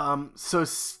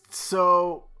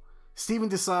Steven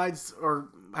decides, or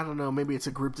I don't know, maybe it's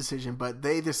a group decision, but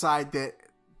they decide that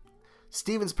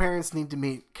Steven's parents need to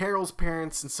meet Carol's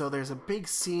parents, and so there's a big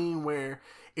scene where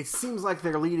it seems like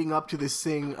they're leading up to this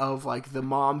thing of like the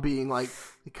mom being like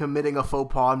committing a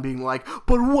faux pas and being like,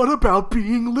 but what about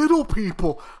being little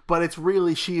people? But it's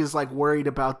really, she is like worried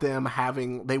about them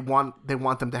having, they want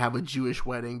them to have a Jewish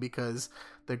wedding because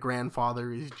their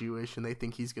grandfather is Jewish and they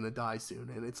think he's gonna die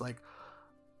soon. And it's like,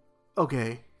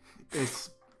 okay, it's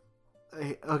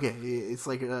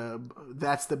like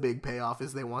that's the big payoff,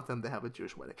 is they want them to have a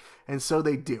Jewish wedding, and so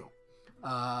they do.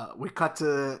 We cut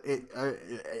to it,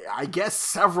 I guess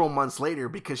several months later,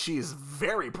 because she is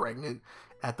very pregnant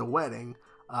at the wedding.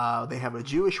 They have a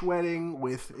Jewish wedding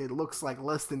with, it looks like,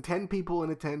 less than 10 people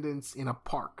in attendance in a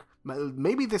park,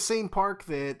 maybe the same park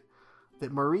that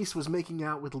Maurice was making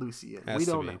out with Lucy in. We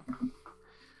don't know.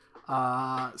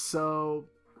 So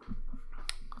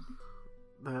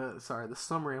the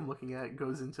summary I'm looking at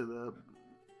goes into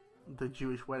the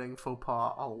Jewish wedding faux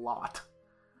pas a lot.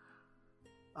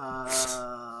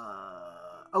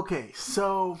 Okay,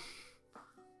 so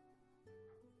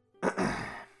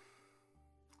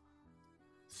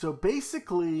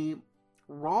basically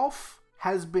Rolf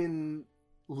has been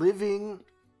living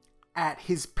at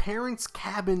his parents'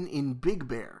 cabin in Big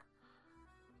Bear,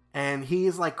 and he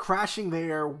is like crashing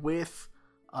there with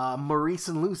Maurice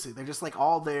and Lucy. They're just like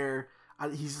all there.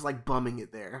 He's just like bumming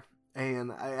it there,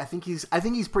 and I think he's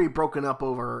pretty broken up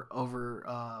over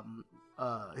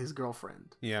his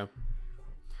girlfriend. Yeah.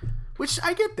 Which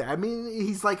I get that. I mean,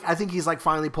 I think he's like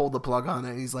finally pulled the plug on it.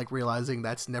 And he's like realizing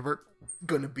that's never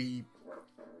gonna be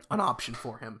an option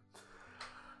for him.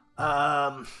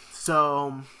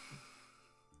 So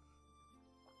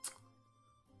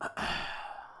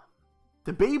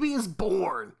the baby is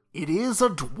born. It is a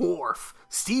dwarf.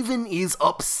 Steven is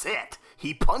upset.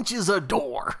 He punches a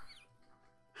door.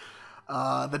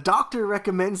 The doctor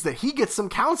recommends that he get some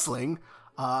counseling,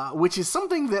 which is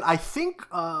something that I think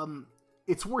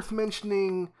it's worth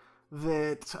mentioning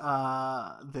that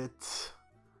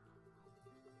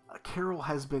Carol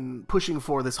has been pushing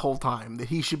for this whole time, that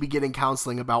he should be getting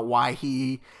counseling about why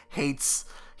he's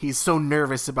so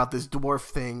nervous about this dwarf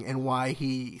thing, and why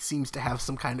he seems to have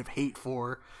some kind of hate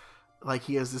for, like,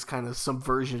 he has this kind of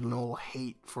subversional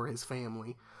hate for his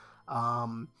family.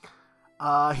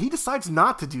 He decides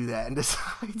not to do that and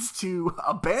decides to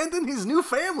abandon his new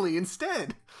family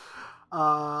instead.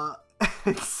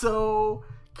 And so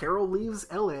Carol leaves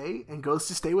LA and goes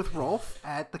to stay with Rolf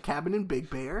at the cabin in Big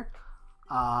Bear.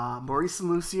 Maurice and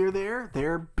Lucy are there.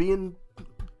 They're being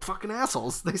fucking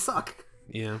assholes. They suck.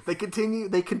 Yeah. They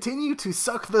continue to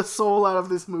suck the soul out of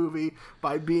this movie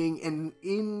by being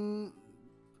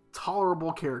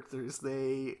intolerable characters.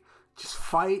 They just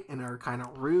fight and are kind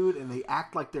of rude, and they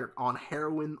act like they're on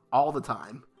heroin all the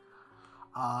time.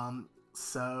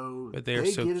 So they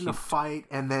get in a fight,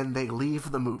 and then they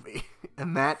leave the movie.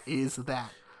 And that is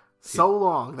that. So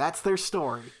long. That's their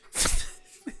story.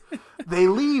 They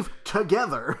leave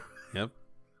together. Yep.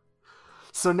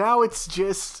 So now it's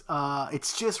just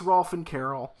Rolf and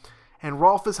Carol, and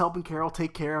Rolf is helping Carol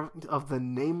take care of the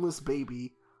nameless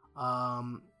baby.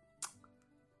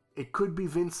 It could be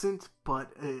Vincent,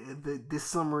 but this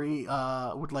summary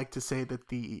would like to say that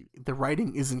the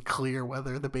writing isn't clear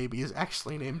whether the baby is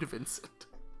actually named Vincent.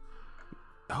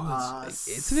 Oh,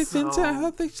 isn't it Vincent? I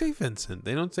thought they say Vincent.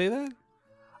 They don't say that?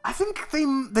 I think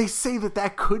they say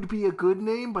that could be a good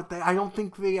name, but I don't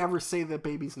think they ever say the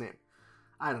baby's name.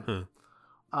 I don't know.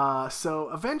 So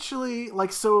eventually,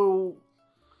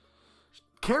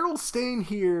 Carol's staying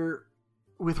here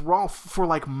with Rolf for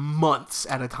like months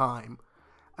at a time.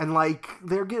 And like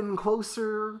they're getting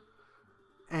closer,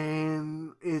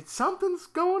 and something's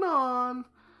going on.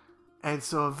 And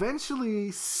so eventually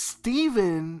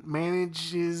Steven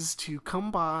manages to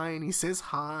come by, and he says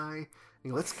hi, and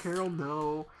he lets Carol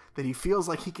know that he feels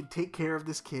like he can take care of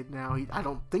this kid now. I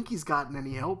don't think he's gotten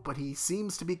any help, but he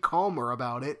seems to be calmer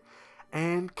about it.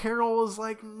 And Carol was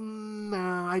like, "No,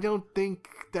 I don't think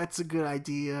that's a good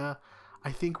idea.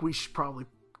 I think we should probably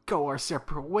go our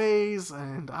separate ways,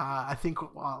 and I think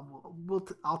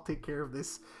I'll take care of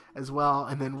this as well."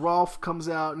 And then Rolf comes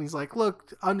out and he's like,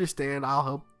 "Look, understand, I'll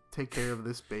help take care of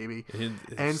this baby."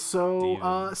 And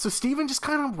so Steven just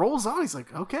kind of rolls on. He's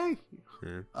like, "Okay,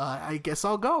 I guess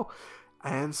I'll go."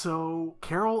 And so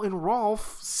Carol and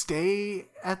Rolf stay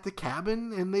at the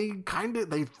cabin, and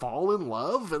they fall in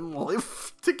love and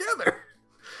live together.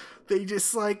 They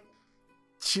just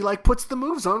she puts the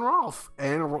moves on Rolf,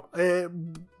 and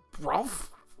Rolf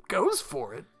goes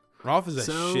for it. Rolf is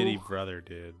a shitty brother,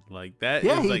 dude.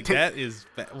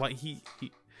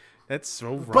 That's so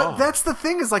wrong. But that's the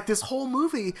thing is this whole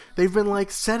movie, they've been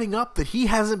setting up that he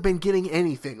hasn't been getting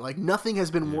anything. Nothing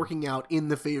has been working out in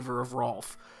the favor of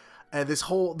Rolf.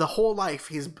 The whole life,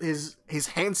 his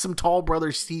handsome tall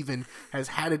brother Steven has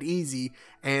had it easy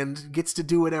and gets to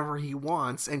do whatever he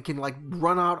wants and can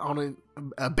run out on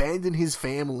abandon his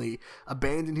family,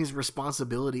 abandon his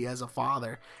responsibility as a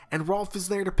father. And Rolf is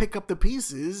there to pick up the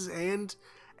pieces, and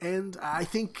I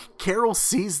think Carol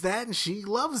sees that, and she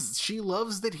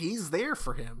loves that he's there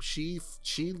for him. She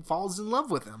falls in love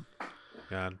with him.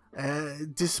 God.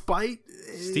 Despite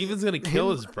Steven's gonna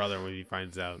kill his brother when he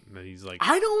finds out that he's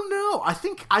I don't know. I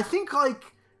think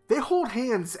they hold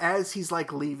hands as he's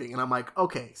leaving, and I'm like,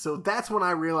 okay, so that's when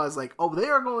I realized oh, they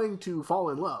are going to fall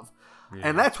in love. Yeah.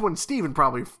 And that's when Steven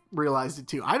probably realized it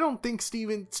too. I don't think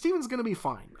Steven's gonna be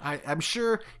fine. I'm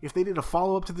sure if they did a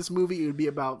follow-up to this movie, it would be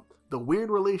about the weird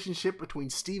relationship between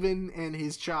Steven and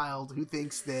his child who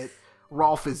thinks that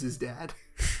Rolf is his dad.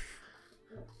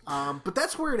 But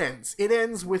that's where it ends. It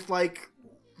ends with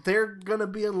they're gonna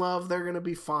be in love, they're gonna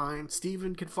be fine,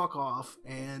 Steven can fuck off,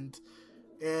 and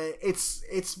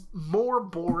it's more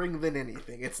boring than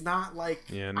anything. It's not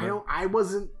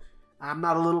I'm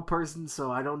not a little person, so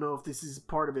I don't know if this is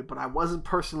part of it, but I wasn't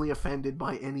personally offended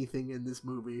by anything in this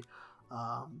movie.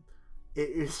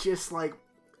 It's just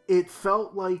it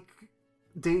felt like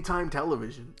daytime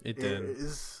television. It did.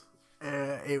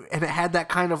 And it had that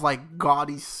kind of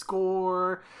gaudy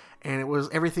score, and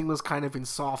everything was kind of in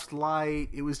soft light.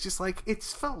 It was just it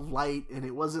felt light, and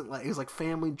it wasn't it was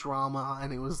family drama,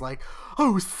 and it was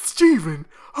oh, Steven,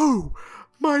 oh,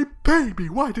 my baby,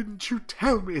 why didn't you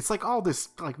tell me? It's all this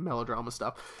melodrama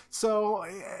stuff. So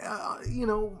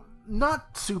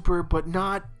not super, but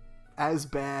not as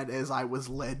bad as I was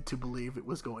led to believe it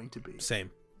was going to be. Same.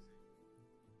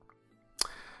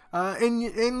 So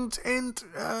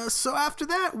after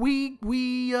that, we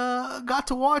got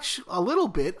to watch a little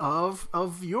bit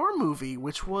of your movie,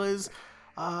 which was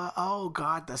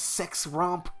the sex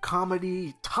romp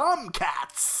comedy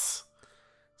Tomcats,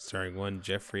 starring one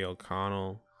Jeffrey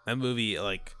O'Connell. That movie,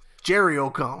 Jerry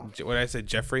O'Connell. What did I say?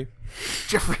 Jeffrey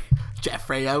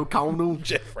O'Connell.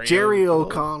 Jerry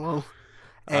O'Connell.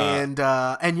 And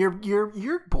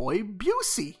your boy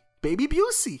Busey. Baby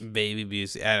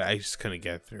Busey. I just couldn't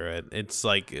get through it. It's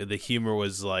the humor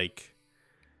was All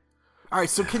right,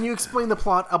 so can you explain the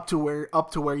plot up to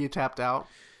where you tapped out?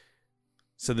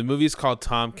 So the movie is called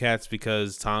Tomcats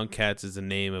because Tomcats is the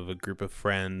name of a group of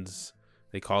friends.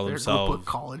 They call themselves a group of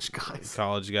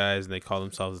college guys, and they call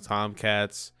themselves the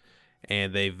Tomcats,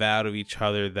 and they vow to each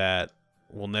other that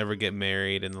we'll never get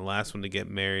married, and the last one to get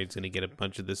married is going to get a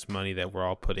bunch of this money that we're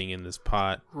all putting in this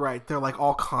pot. Right, they're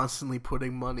all constantly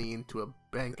putting money into a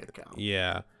bank account.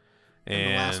 Yeah,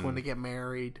 and the last one to get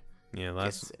married. Yeah,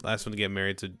 last one to get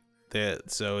married.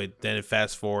 So it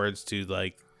fast forwards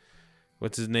to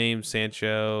what's his name?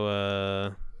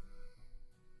 Sancho.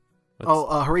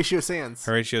 Horatio Sands.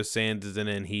 Horatio Sands is in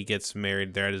it, and he gets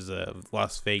married. There is a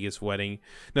Las Vegas wedding.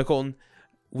 Now, Colton,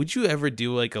 would you ever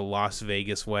do a Las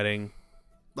Vegas wedding?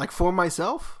 For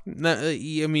myself? No,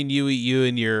 I mean you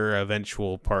and your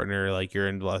eventual partner. You're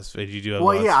in Las Vegas. You do have.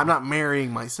 Well, yeah, I'm not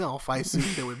marrying myself. I assume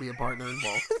there would be a partner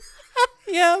involved.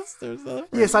 Yes, there's a.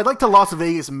 Yes, I'd like to Las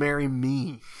Vegas marry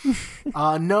me.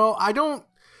 No, I don't.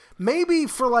 Maybe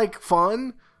for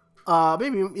fun.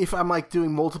 Maybe if I'm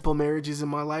doing multiple marriages in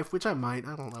my life, which I might.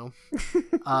 I don't know.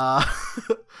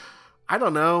 I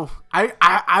don't know.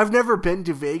 I've never been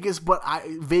to Vegas, but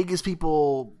Vegas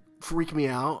people freak me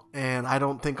out, and I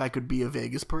don't think I could be a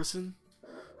Vegas person.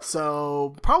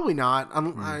 So probably not.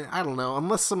 I don't know,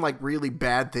 unless some really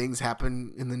bad things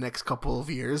happen in the next couple of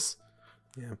years.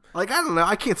 Yeah. I don't know.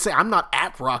 I can't say I'm not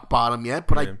at rock bottom yet,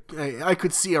 but yeah. I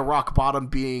could see a rock bottom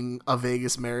being a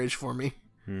Vegas marriage for me.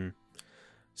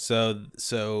 So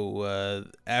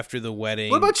after the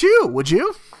wedding, what about you? Would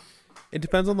you? It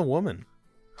depends on the woman.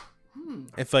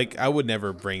 If like I would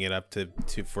never bring it up to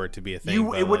for it to be a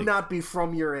thing. It would not be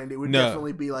from your end. It would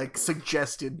definitely be like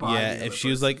suggested by. Yeah, if she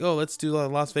was like, "Oh, let's do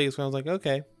Las Vegas," I was like,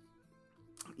 "Okay."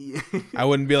 Yeah. I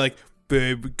wouldn't be like,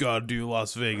 "Babe, we gotta do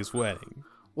Las Vegas wedding."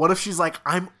 What if she's like,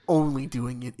 "I'm only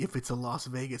doing it if it's a Las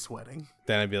Vegas wedding"?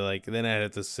 Then I'd be like, then I'd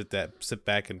have to sit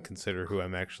back and consider who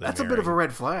I'm actually. That's marrying. a bit of a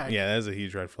red flag. Yeah, that is a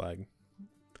huge red flag.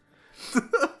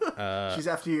 She's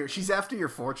after your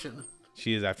fortune.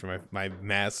 She is after my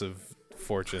massive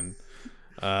fortune.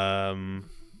 So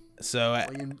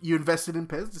you invested in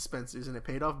Pez dispensers and it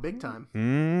paid off big time.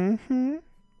 Mm-hmm.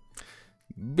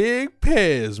 Big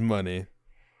Pez money.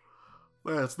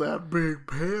 That's that big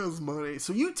Pez money.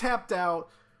 So you tapped out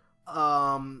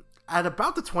at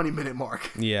about the 20-minute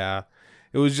mark. Yeah.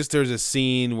 It was just, there was a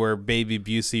scene where Baby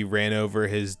Busey ran over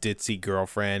his ditzy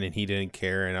girlfriend and he didn't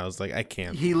care, and I was like, I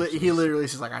can't. He literally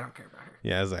is like, I don't care about her.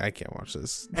 Yeah, I was like, I can't watch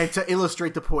this. And to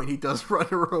illustrate the point, he does run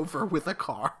her over with a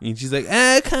car. And she's like,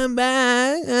 come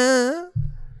back.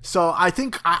 So I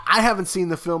think I haven't seen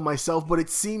the film myself, but it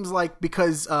seems like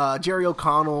because Jerry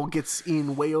O'Connell gets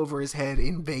in way over his head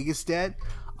in Vegas debt,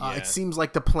 it seems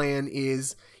like the plan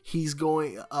is he's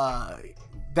going.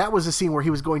 That was a scene where he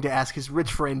was going to ask his rich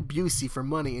friend Busey for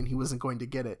money, and he wasn't going to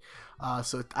get it.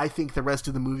 So I think the rest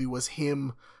of the movie was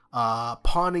him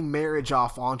pawning marriage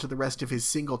off onto the rest of his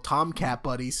single Tomcat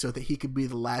buddies so that he could be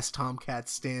the last Tomcat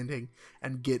standing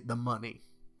and get the money.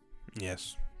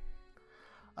 Yes.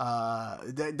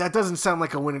 That doesn't sound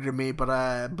like a winner to me,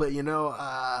 but you know,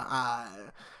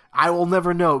 I will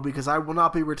never know because I will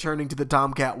not be returning to the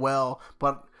Tomcat well.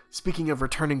 But speaking of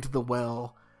returning to the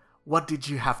well, what did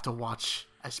you have to watch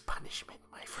as punishment,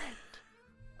 my friend?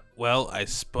 Well, I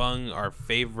spun our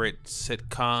favorite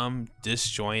sitcom,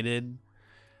 Disjointed.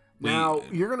 Now,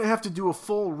 you're going to have to do a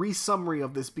full re-summary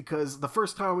of this because the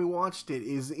first time we watched it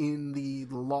is in the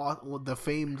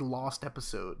famed Lost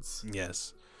episodes.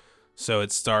 Yes. So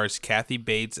it stars Kathy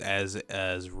Bates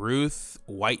as Ruth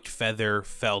Whitefeather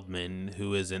Feldman,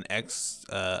 who is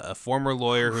a former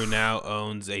lawyer who now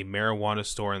owns a marijuana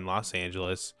store in Los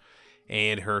Angeles.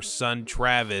 And her son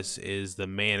Travis is the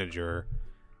manager,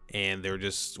 and they're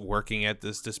just working at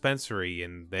this dispensary,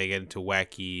 and they get into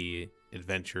wacky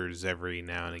adventures every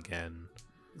now and again.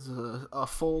 It's a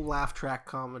full laugh track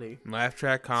comedy. On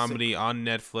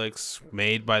Netflix,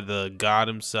 made by the god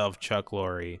himself, Chuck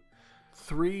Lorre.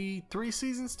 Three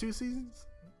seasons, 2 seasons.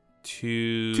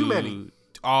 Too many.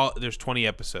 There's 20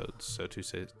 episodes, so two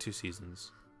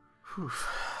seasons. Whew.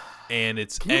 And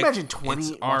it's Can you imagine 20?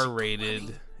 It's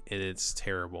R-rated. And it's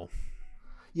terrible.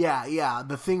 Yeah.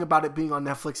 The thing about it being on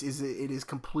Netflix is it is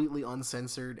completely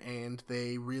uncensored, and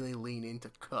they really lean into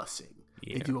cussing.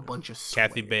 Yeah. They do a bunch of swears.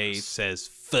 Kathy Bates says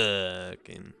 "fuck,"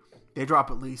 and they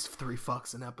drop at least 3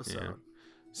 fucks an episode. Yeah.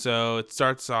 So it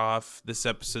starts off this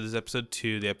episode. This is episode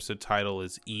 2. The episode title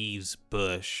is Eve's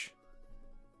Bush.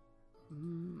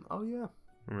 Oh yeah.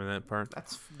 Remember that part?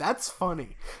 That's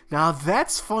funny. Now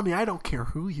that's funny. I don't care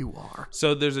who you are.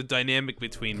 So there's a dynamic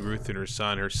between Ruth and her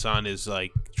son. Her son is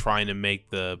like trying to make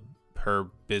her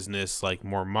business like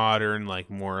more modern, like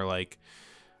more like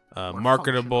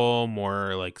marketable,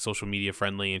 more like social media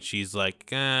friendly, and she's like,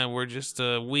 we're just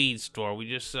a weed store. We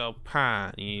just sell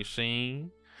pot, you see?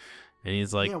 And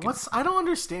he's like, I don't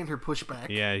understand her pushback.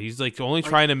 Yeah, he's like only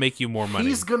trying to make you more money.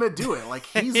 He's gonna do it. Like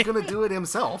he's gonna do it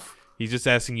himself. He's just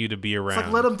asking you to be around. It's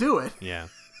like, let him do it. Yeah.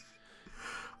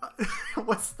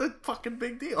 What's the fucking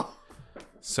big deal?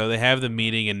 So they have the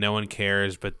meeting and no one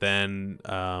cares, but then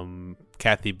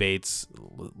Kathy Bates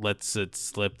lets it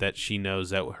slip that she knows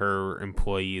that her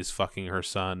employee is fucking her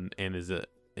son and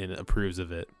approves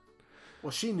of it.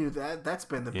 Well, she knew that. That's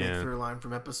been the big through line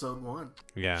from episode 1.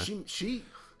 Yeah. She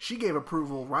gave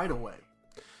approval right away.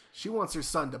 She wants her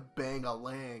son to bang a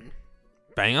lang.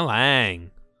 Bang a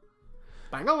lang.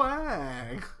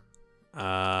 Bang-a-lang.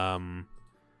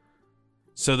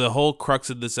 So the whole crux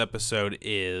of this episode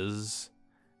is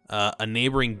a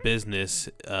neighboring business,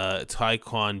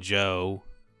 Taekwon Joe,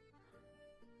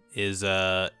 is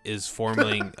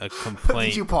forming a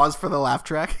complaint. Did you pause for the laugh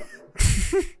track?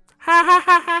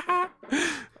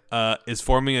 Is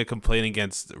forming a complaint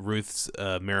against Ruth's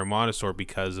marijuana store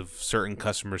because of certain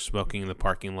customers smoking in the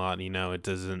parking lot. You know,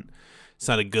 it's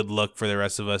not a good look for the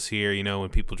rest of us here. You know, when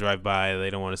people drive by,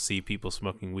 they don't want to see people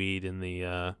smoking weed in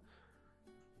the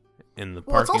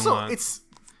parking lot. It's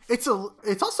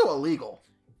also illegal.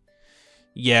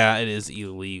 Yeah, it is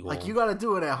illegal. Like, you got to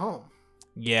do it at home.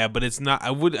 Yeah, but it's not.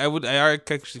 I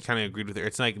actually kind of agreed with her.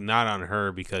 It's like not on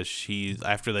her because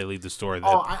after they leave the store.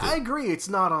 I agree. It's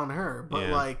not on her, but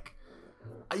like,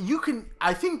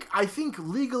 I think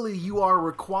legally you are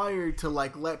required to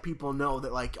like let people know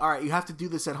that like, all right, you have to do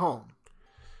this at home.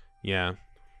 Yeah.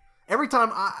 Every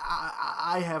time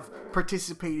I have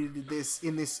participated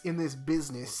in this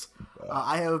business,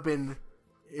 I have been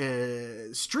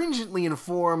stringently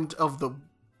informed of the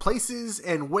places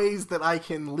and ways that I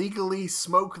can legally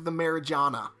smoke the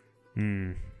marijuana.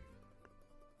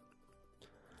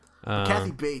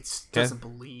 Kathy Bates doesn't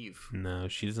believe. No,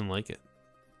 she doesn't like it.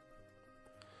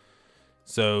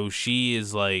 So she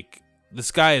is like,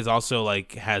 this guy is also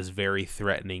like has very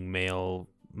threatening male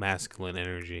masculine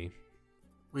energy.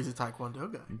 He's a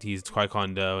Taekwondo guy. He's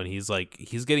Taekwondo, and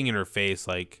he's getting in her face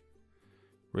like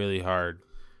really hard.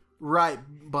 Right,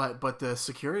 but the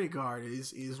security guard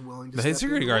is willing to. But his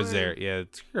security guard's there. Yeah, the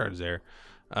security guard's there.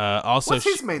 Also, what's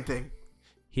his main thing?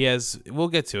 He has. We'll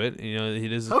get to it. You know, he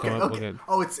doesn't. Okay. Come up, Okay.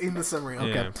 Oh, it's in the summary.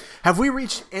 Okay. Yeah. Have we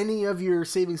reached any of your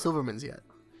Saving Silvermans yet?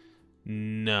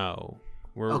 No,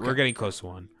 we're getting close to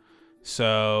one.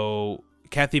 So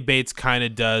Kathy Bates kind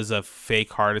of does a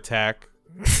fake heart attack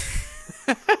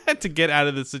to get out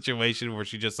of the situation where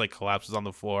she just like collapses on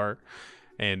the floor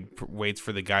and waits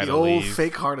for the guy to leave.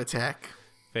 Fake heart attack.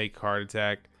 Fake heart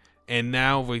attack. And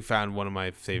now we found one of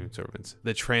my favorite servants.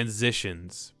 The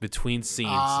transitions between scenes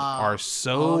are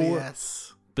so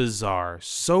bizarre,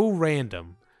 so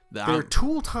random. They're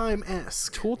Tool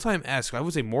Time-esque. Tool Time-esque. I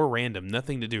would say more random.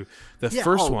 Nothing to do. The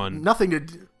first one. Nothing to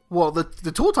do. Well, the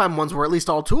Tool Time ones were at least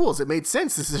all tools. It made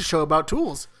sense. This is a show about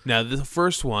tools. Now, the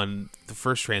first one, the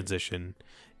first transition,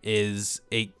 is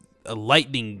a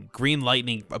green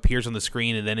lightning appears on the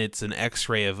screen, and then it's an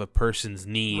X-ray of a person's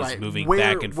knees moving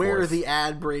back and forth. Where the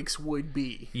ad breaks would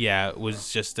be. Yeah, it was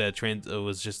just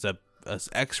a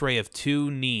X-ray of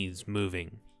two knees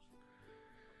moving.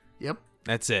 Yep.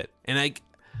 That's it. And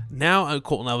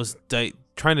Colton, I was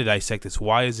trying to dissect this.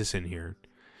 Why is this in here?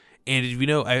 And you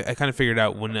know, I kind of figured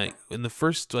out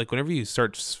whenever you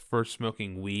start first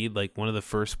smoking weed, like one of the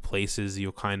first places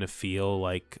you'll kind of feel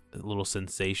like a little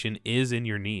sensation is in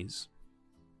your knees.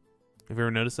 Have you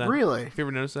ever noticed that? Really? Have you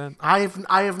ever noticed that? I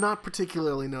have not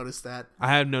particularly noticed that. I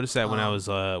have noticed that when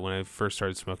I first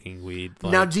started smoking weed.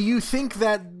 Like, now, do you think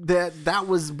that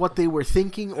was what they were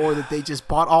thinking, or that they just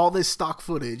bought all this stock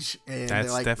footage and they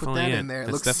like put that in there?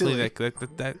 It looks silly. That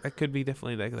could be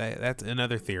definitely that. That's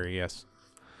another theory. Yes.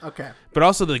 Okay. But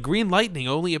also the green lightning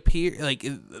only appear like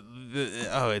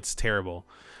it's terrible.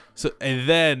 So and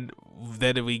then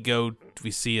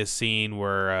we see a scene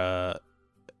where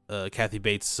Kathy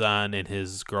Bates' son and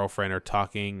his girlfriend are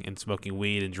talking and smoking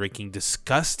weed and drinking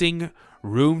disgusting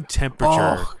room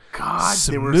temperature. Oh God,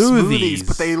 they were smoothies,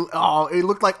 but it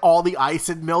looked like all the ice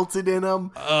had melted in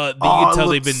them. You can tell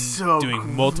they've been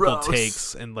doing multiple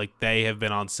takes, and like they have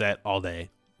been on set all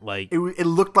day. Like it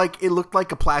looked like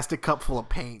a plastic cup full of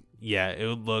paint. Yeah, it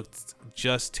looked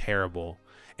just terrible.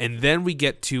 And then we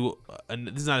get to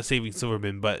this is not a Saving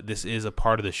Silverman, but this is a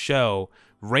part of the show.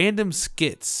 Random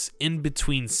skits in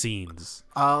between scenes.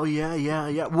 Oh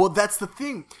yeah. Well, that's the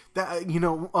thing. That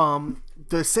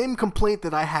the same complaint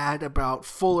that I had about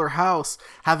Fuller House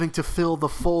having to fill the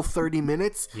full 30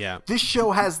 minutes. Yeah. This show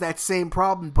has that same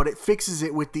problem, but it fixes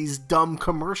it with these dumb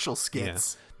commercial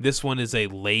skits. Yeah. This one is a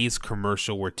Lay's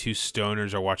commercial where two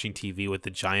stoners are watching TV with a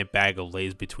giant bag of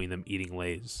Lay's between them eating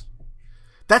Lay's.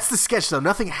 That's the sketch, though.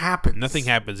 Nothing happens. Nothing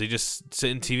happens. They just sit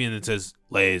in TV and it says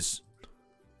Lay's.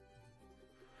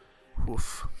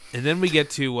 Oof. And then we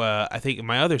get to, I think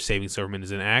my other Saving Silverman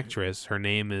is an actress. Her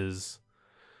name is,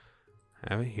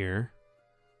 I have it here,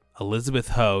 Elizabeth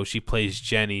Ho. She plays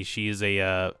Jenny. She's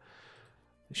a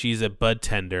bud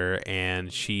tender,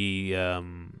 and she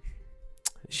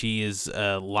is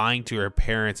lying to her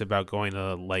parents about going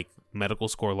to like medical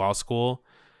school or law school,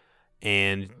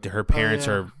 and her parents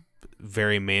are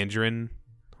very Mandarin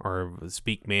or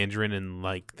speak Mandarin, and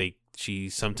like she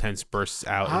sometimes bursts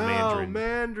out in Mandarin. How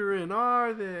Mandarin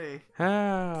are they?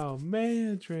 How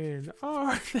Mandarin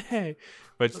are they?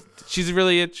 But she's a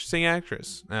really interesting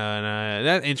actress.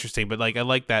 Not interesting, but like I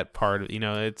like that part. You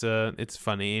know, it's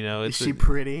funny. You know, is she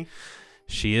pretty?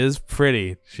 She is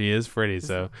pretty.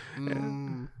 So,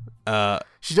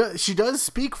 she does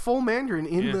speak full Mandarin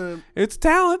in the. It's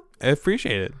talent. I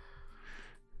appreciate it.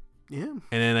 Yeah. And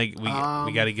then like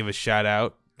we got to give a shout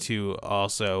out to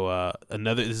also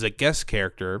another. This is a guest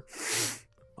character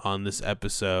on this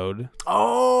episode.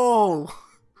 Oh,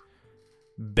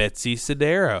 Betsy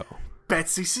Sodaro.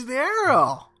 Betsy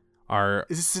Sodaro.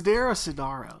 Is it Sodaro or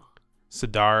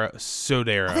Sodaro?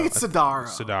 Sodaro. I think it's Sodaro.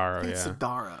 Sodaro, It's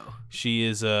Sodaro. She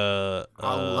is a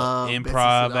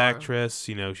improv actress.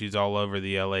 You know, she's all over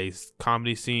the LA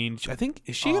comedy scene. I think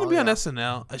is she gonna be on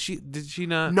SNL? Did she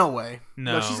not? No way.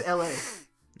 No, she's LA.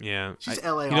 Yeah, she's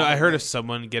LA. I heard of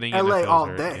someone getting LA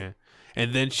all day. Yeah.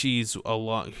 And then she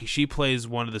plays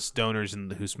one of the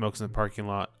stoners who smokes in the parking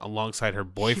lot alongside her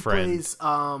boyfriend. She plays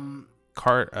Tone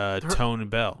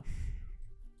Bell.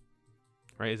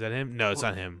 Right? Is that him? No, it's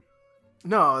not him.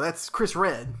 No, that's Chris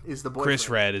Redd is the boyfriend. Chris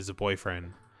Redd is the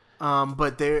boyfriend.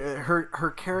 But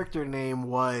her character name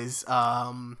was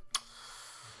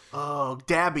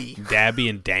Dabby. Dabby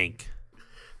and Dank.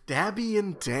 Dabby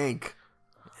and Dank.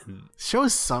 Show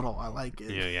is subtle. I like it.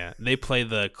 Yeah. They play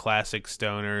the classic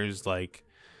stoners, like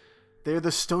they're the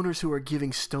stoners who are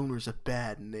giving stoners a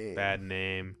bad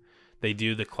name. They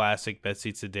do the classic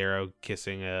Betsy Sodero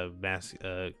kissing a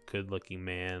good-looking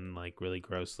man, like really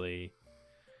grossly.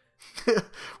 Well,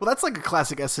 that's like a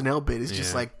classic SNL bit. It's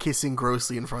just like kissing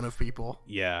grossly in front of people.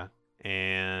 Yeah,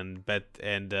 and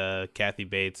Kathy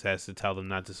Bates has to tell them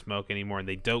not to smoke anymore, and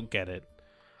they don't get it.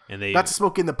 And they not to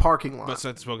smoke in the parking lot. But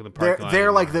not to smoke in the parking lot.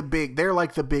 They're like the big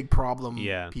problem.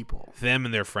 People. Them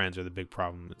and their friends are the big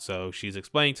problem. So she's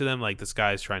explaining to them like this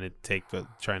guy's trying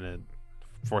to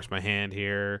force my hand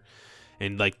here,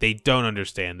 and like they don't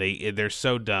understand. They're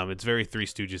so dumb. It's very Three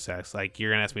Stooges-esque. Like,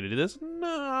 you're gonna ask me to do this? No,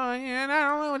 I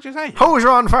don't know what you're saying. Who's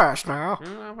on first now?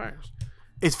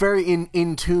 It's very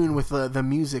in tune with the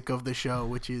music of the show,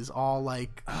 which is all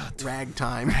like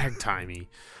ragtime. Ragtimey.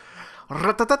 And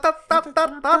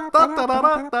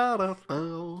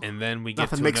then we get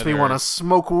nothing makes me want to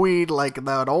smoke weed like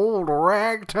that old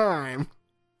ragtime.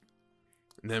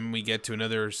 Then we get to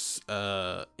another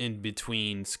in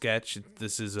between sketch.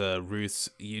 This is Ruth's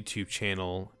YouTube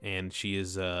channel, and she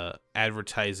is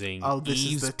advertising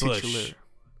Eve's Bush.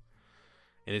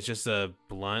 And it's just a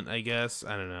blunt, I guess.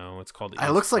 I don't know. It's called.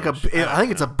 It looks like I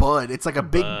think it's a bud. It's like a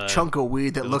big chunk of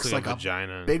weed that looks like a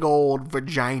vagina. Big old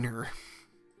vagina.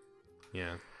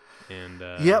 Yeah. And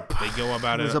yep. They go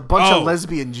about There's a bunch of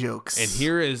lesbian jokes. And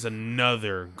here is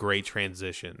another great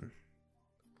transition.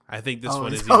 I think this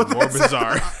one is even more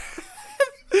bizarre.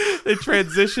 It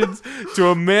transitions to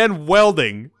a man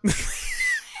welding.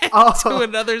 To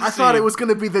another scene. I thought it was going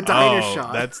to be the diner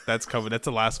shot. That's coming. That's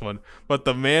the last one. But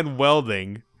the man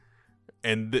welding,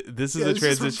 and this is a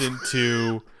transition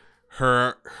to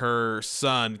her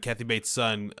son, Kathy Bates'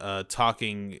 son,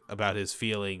 talking about his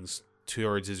feelings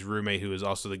towards his roommate, who is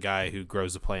also the guy who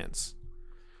grows the plants.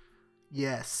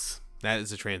 Yes. That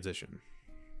is a transition.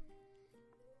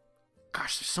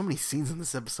 Gosh, there's so many scenes in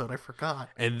this episode, I forgot.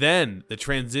 And then the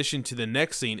transition to the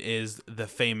next scene is the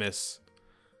famous...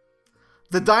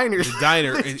 The diner. The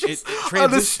diner.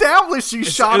 An establishing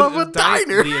shot of a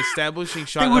diner. The establishing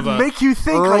shot of a would make you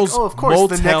think, Earl's like, oh, of course, Motel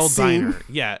the next Diner. scene.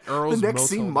 Yeah, Earl's The next Motel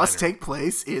scene must Diner. take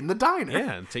place in the diner.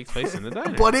 Yeah, it takes place in the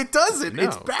diner. But it doesn't. No.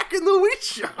 It's back in the weed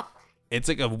shop. It's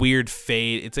like a weird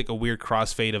fade. It's like a weird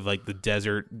crossfade of like the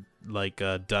desert, like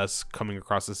dust coming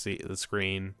across the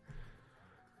screen.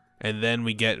 And then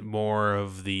we get more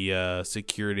of the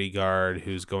security guard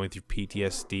who's going through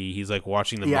PTSD. He's like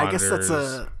watching the monitors.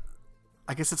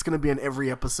 I guess it's going to be an every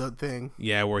episode thing.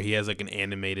 Yeah, where he has like an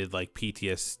animated like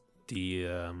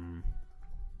PTSD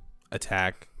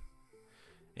attack.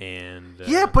 And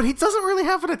yeah, but he doesn't really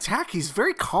have an attack. He's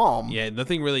very calm. Yeah,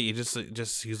 nothing really. He just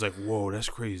he's like, whoa, that's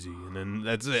crazy, and then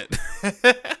that's it.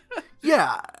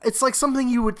 Yeah, it's like something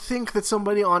you would think that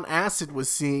somebody on acid was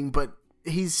seeing, but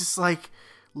he's just like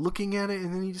looking at it,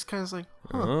 and then he just kind of like,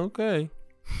 huh.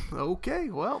 Okay,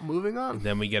 well, moving on. And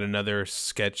then we get another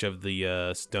sketch of the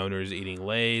stoners eating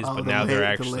Lays, but now they're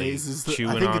actually chewing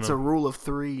on them. I think it's a rule of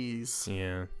threes.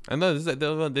 Yeah, I know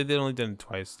they only did it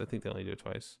twice. I think they only do it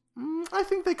twice. I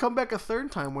think they come back a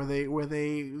third time where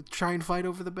they try and fight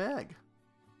over the bag.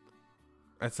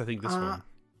 That's I think this one.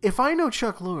 If I know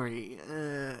Chuck Lorre,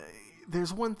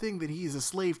 there's one thing that he is a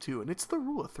slave to, and it's the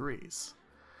rule of threes.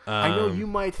 I know you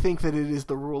might think that it is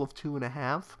the rule of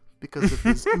 2.5 because of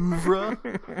his oeuvre.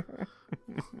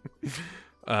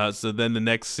 So then the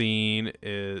next scene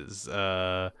is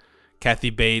Kathy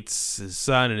Bates'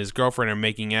 son and his girlfriend are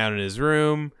making out in his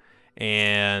room,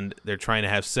 and they're trying to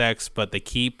have sex, but they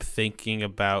keep thinking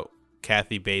about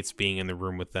Kathy Bates being in the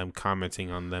room with them,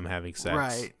 commenting on them having sex.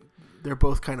 Right. They're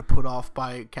both kind of put off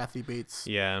by Kathy Bates'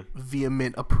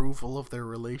 vehement approval of their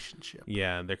relationship.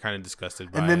 Yeah, they're kind of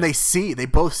disgusted by it. And then they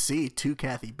both see two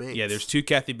Kathy Bates. Yeah, there's two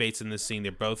Kathy Bates in this scene.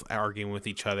 They're both arguing with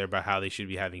each other about how they should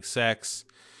be having sex.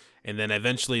 And then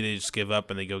eventually they just give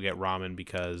up and they go get ramen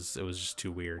because it was just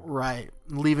too weird. Right.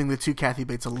 Leaving the two Kathy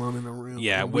Bates alone in a room.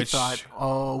 Yeah, we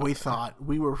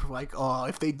were like,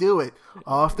 if they do it. They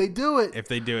just made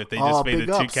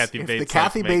the two Kathy Bates. If the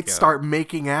Kathy Bates start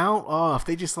making out, if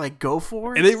they just like go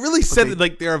for it. And they really said it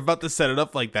like they're about to set it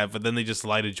up like that, but then they just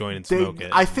light a joint and smoke it.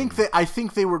 I think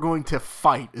they were going to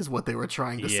fight is what they were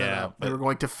trying to set up. They were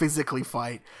going to physically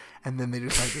fight. And then they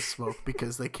decided to smoke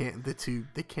because they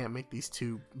can't make these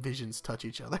two visions touch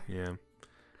each other. Yeah.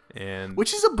 And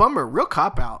which is a bummer. Real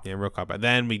cop out. Yeah, real cop out.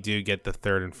 Then we do get the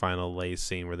third and final Lay's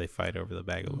scene where they fight over the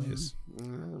bag of Lay's.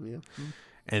 Yeah.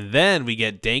 And then we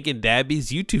get Dank and Dabby's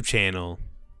YouTube channel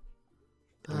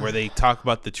where they talk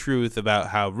about the truth about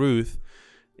how Ruth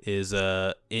is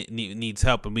needs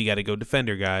help and we got to go defend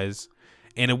her, guys.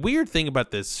 And a weird thing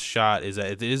about this shot is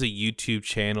that it is a YouTube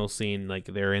channel scene, like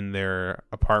they're in their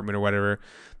apartment or whatever.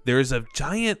 There's a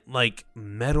giant like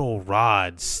metal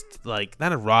rod, like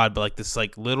not a rod, but like this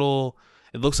like little.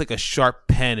 It looks like a sharp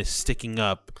pen is sticking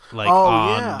up like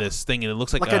on this thing, and it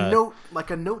looks like a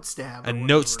note stab. A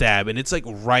note stab, and it's like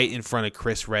right in front of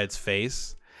Chris Redd's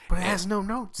face. But it has no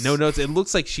notes. No notes. It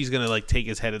looks like she's gonna like take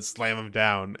his head and slam him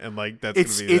down, and like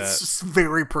that's gonna be it's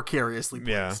very precariously placed.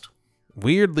 Yeah.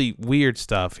 Weirdly weird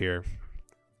stuff here.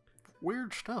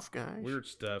 Weird stuff, guys. Weird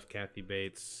stuff. Kathy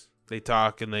Bates. They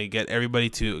talk and they get everybody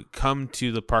to come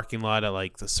to the parking lot at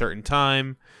like a certain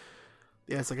time.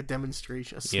 Yeah, it's like a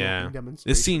demonstration. A smoking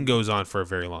demonstration. This scene goes on for a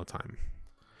very long time.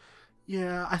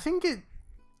 Yeah, I think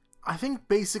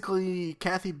basically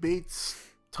Kathy Bates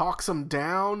talks him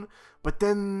down, but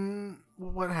then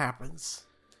what happens?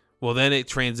 Well, then it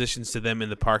transitions to them in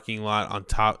the parking lot on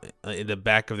top, in the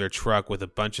back of their truck with a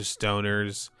bunch of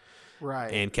stoners.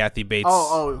 Right. And Kathy Bates.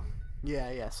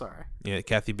 Yeah, sorry. Yeah,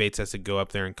 Kathy Bates has to go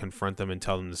up there and confront them and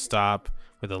tell them to stop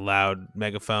with a loud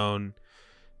megaphone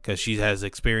because she has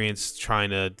experience trying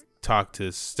to talk to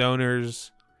stoners.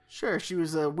 Sure, she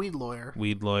was a weed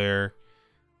lawyer.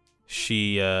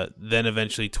 She then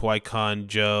eventually Twycon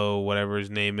Joe, whatever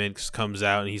his name is, comes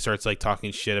out and he starts like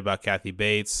talking shit about Kathy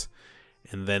Bates.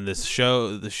 And then the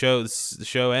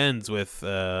show ends with,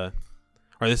 or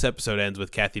this episode ends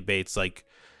with Kathy Bates like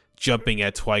jumping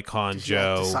at Twycon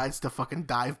Joe. Decides to fucking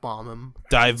dive bomb him.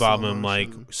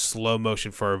 Like slow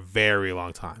motion for a very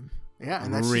long time. Yeah,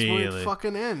 and that's just where it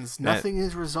fucking ends. Nothing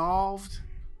is resolved.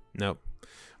 Nope.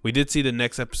 We did see the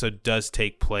next episode does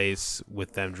take place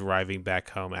with them driving back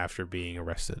home after being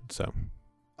arrested. So.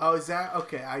 Oh, is that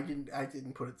okay? I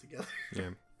didn't put it together.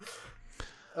 Yeah.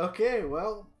 Okay,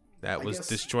 well. That was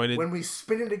disjointed. When we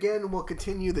spin it again, we'll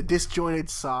continue the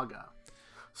disjointed saga.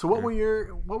 So what were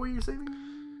your saving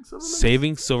Silvermans?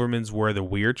 Saving Silvermans were the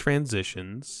weird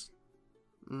transitions,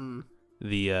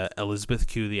 the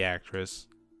Elizabeth Koo, the actress,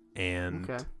 and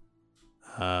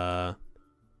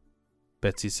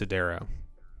Betsy Sodero.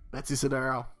 Betsy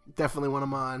Sodero, definitely one of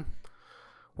mine.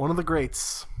 One of the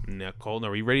greats. Now, Colton,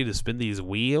 are we ready to spin these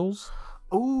wheels?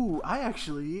 Oh, I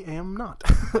actually am not.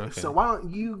 Okay. So why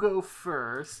don't you go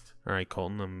first? All right,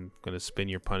 Colton, I'm going to spin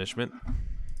your punishment.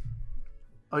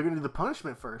 Oh, you're going to do the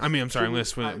punishment first? I'm going to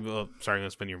spin. I'm going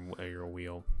to spin your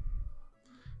wheel.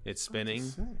 It's spinning.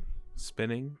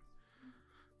 Spinning.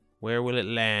 Where will it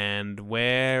land?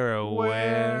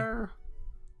 Where?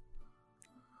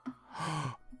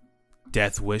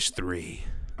 Death Wish 3.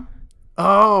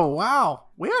 Oh, wow.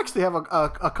 We actually have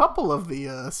a couple of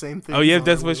the same things. Oh, you have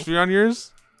Death Wish 3 on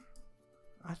yours?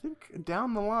 I think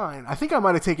down the line. I think I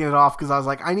might have taken it off because I was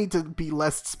like, I need to be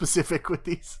less specific with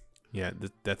these. Yeah,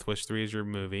 the Death Wish 3 is your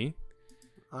movie.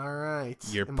 All right.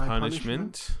 Your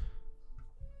punishment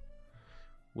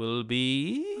will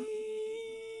be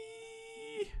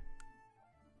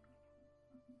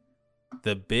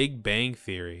The Big Bang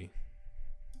Theory.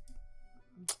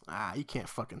 You can't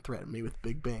fucking threaten me with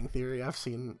Big Bang Theory. I've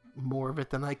seen more of it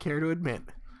than I care to admit.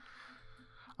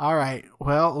 All right,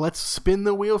 well, let's spin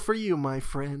the wheel for you, my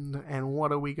friend. And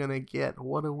what are we gonna get?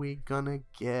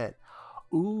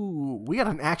 Ooh, we got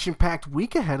an action-packed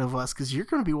week ahead of us because you're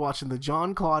gonna be watching the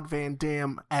Jean-Claude Van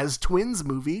Damme as twins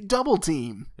movie, Double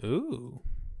Team. Ooh.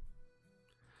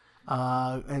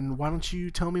 And why don't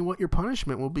you tell me what your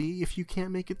punishment will be if you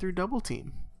can't make it through Double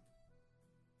Team?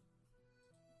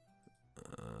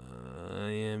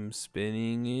 I am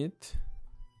spinning it.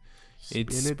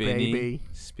 It's spinning. Baby.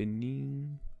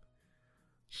 Spinning.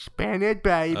 Spin it,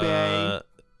 baby.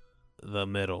 The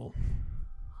middle.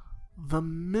 The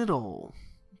middle.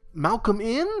 Malcolm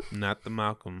in? Not the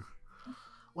Malcolm.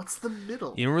 What's the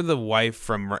middle? You remember the wife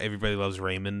from Everybody Loves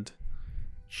Raymond?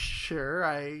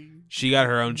 Sure, She got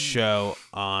her own show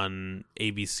on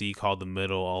ABC called The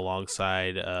Middle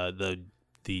alongside the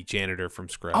the janitor from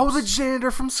Scrubs. Oh, the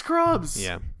janitor from Scrubs.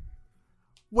 Yeah.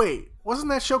 Wait, wasn't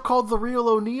that show called The Real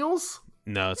O'Neills?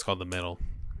 No, it's called The Middle.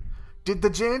 Did the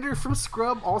janitor from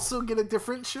Scrub also get a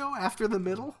different show after The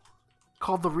Middle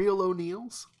called The Real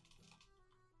O'Neills?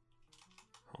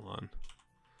 Hold on.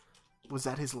 Was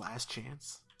that his last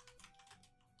chance?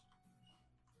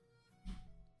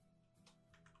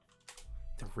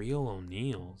 The Real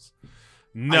O'Neills?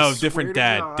 No, different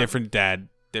dad. Different dad.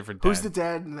 Different dad. Who's the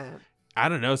dad in that? I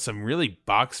don't know. Some really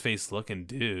box face looking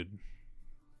dude.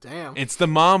 Damn. It's the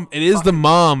mom. It is the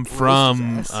mom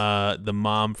from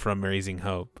Raising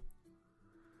Hope.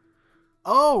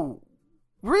 Oh,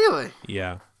 really?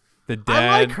 Yeah. The dad.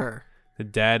 I like her. The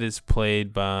dad is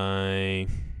played by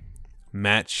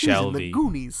Matt Shelby. He's in the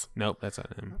Goonies. Nope, that's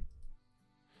not him.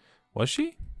 Was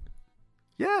she?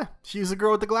 Yeah, she was the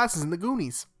girl with the glasses in the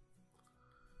Goonies.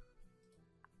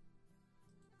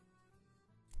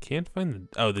 Can't find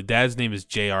the dad's name is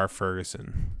J.R.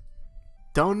 Ferguson.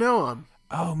 Don't know him.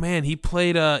 Oh man, he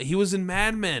played he was in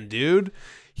Mad Men, dude.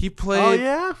 He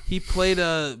played He played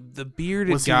the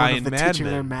bearded guy in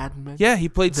Mad Men. Yeah, he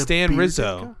played Stan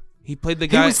Rizzo. Guy? He played the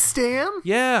guy. He was Stan?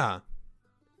 Yeah.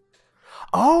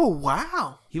 Oh,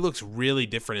 wow. He looks really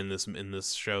different in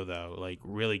this show though. Like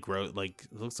really gross, like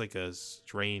looks like a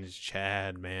strange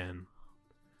Chad man.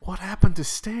 What happened to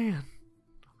Stan?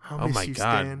 Oh my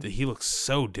god, he looks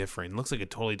so different. Looks like a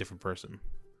totally different person.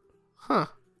 Huh.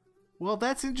 Well,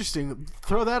 that's interesting.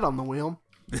 Throw that on the wheel.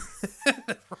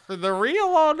 The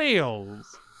Real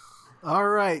O'Neills. All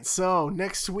right, so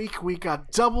next week we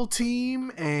got Double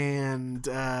Team and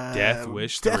Death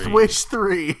Wish 3. Death Wish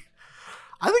 3.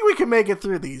 I think we can make it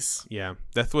through these. Yeah,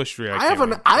 Death Wish 3. I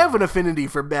have an affinity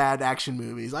for bad action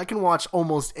movies. I can watch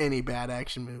almost any bad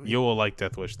action movie. You will like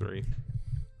Death Wish 3.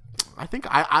 I think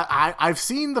I've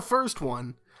seen the first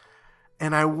one,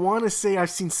 and I want to say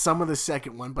I've seen some of the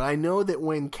second one, but I know that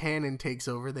when canon takes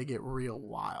over, they get real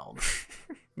wild.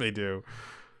 They do.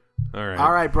 All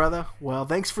right, brother. Well,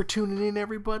 thanks for tuning in,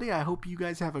 everybody. I hope you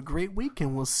guys have a great week,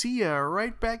 and we'll see you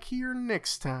right back here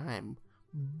next time.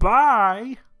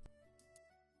 Bye.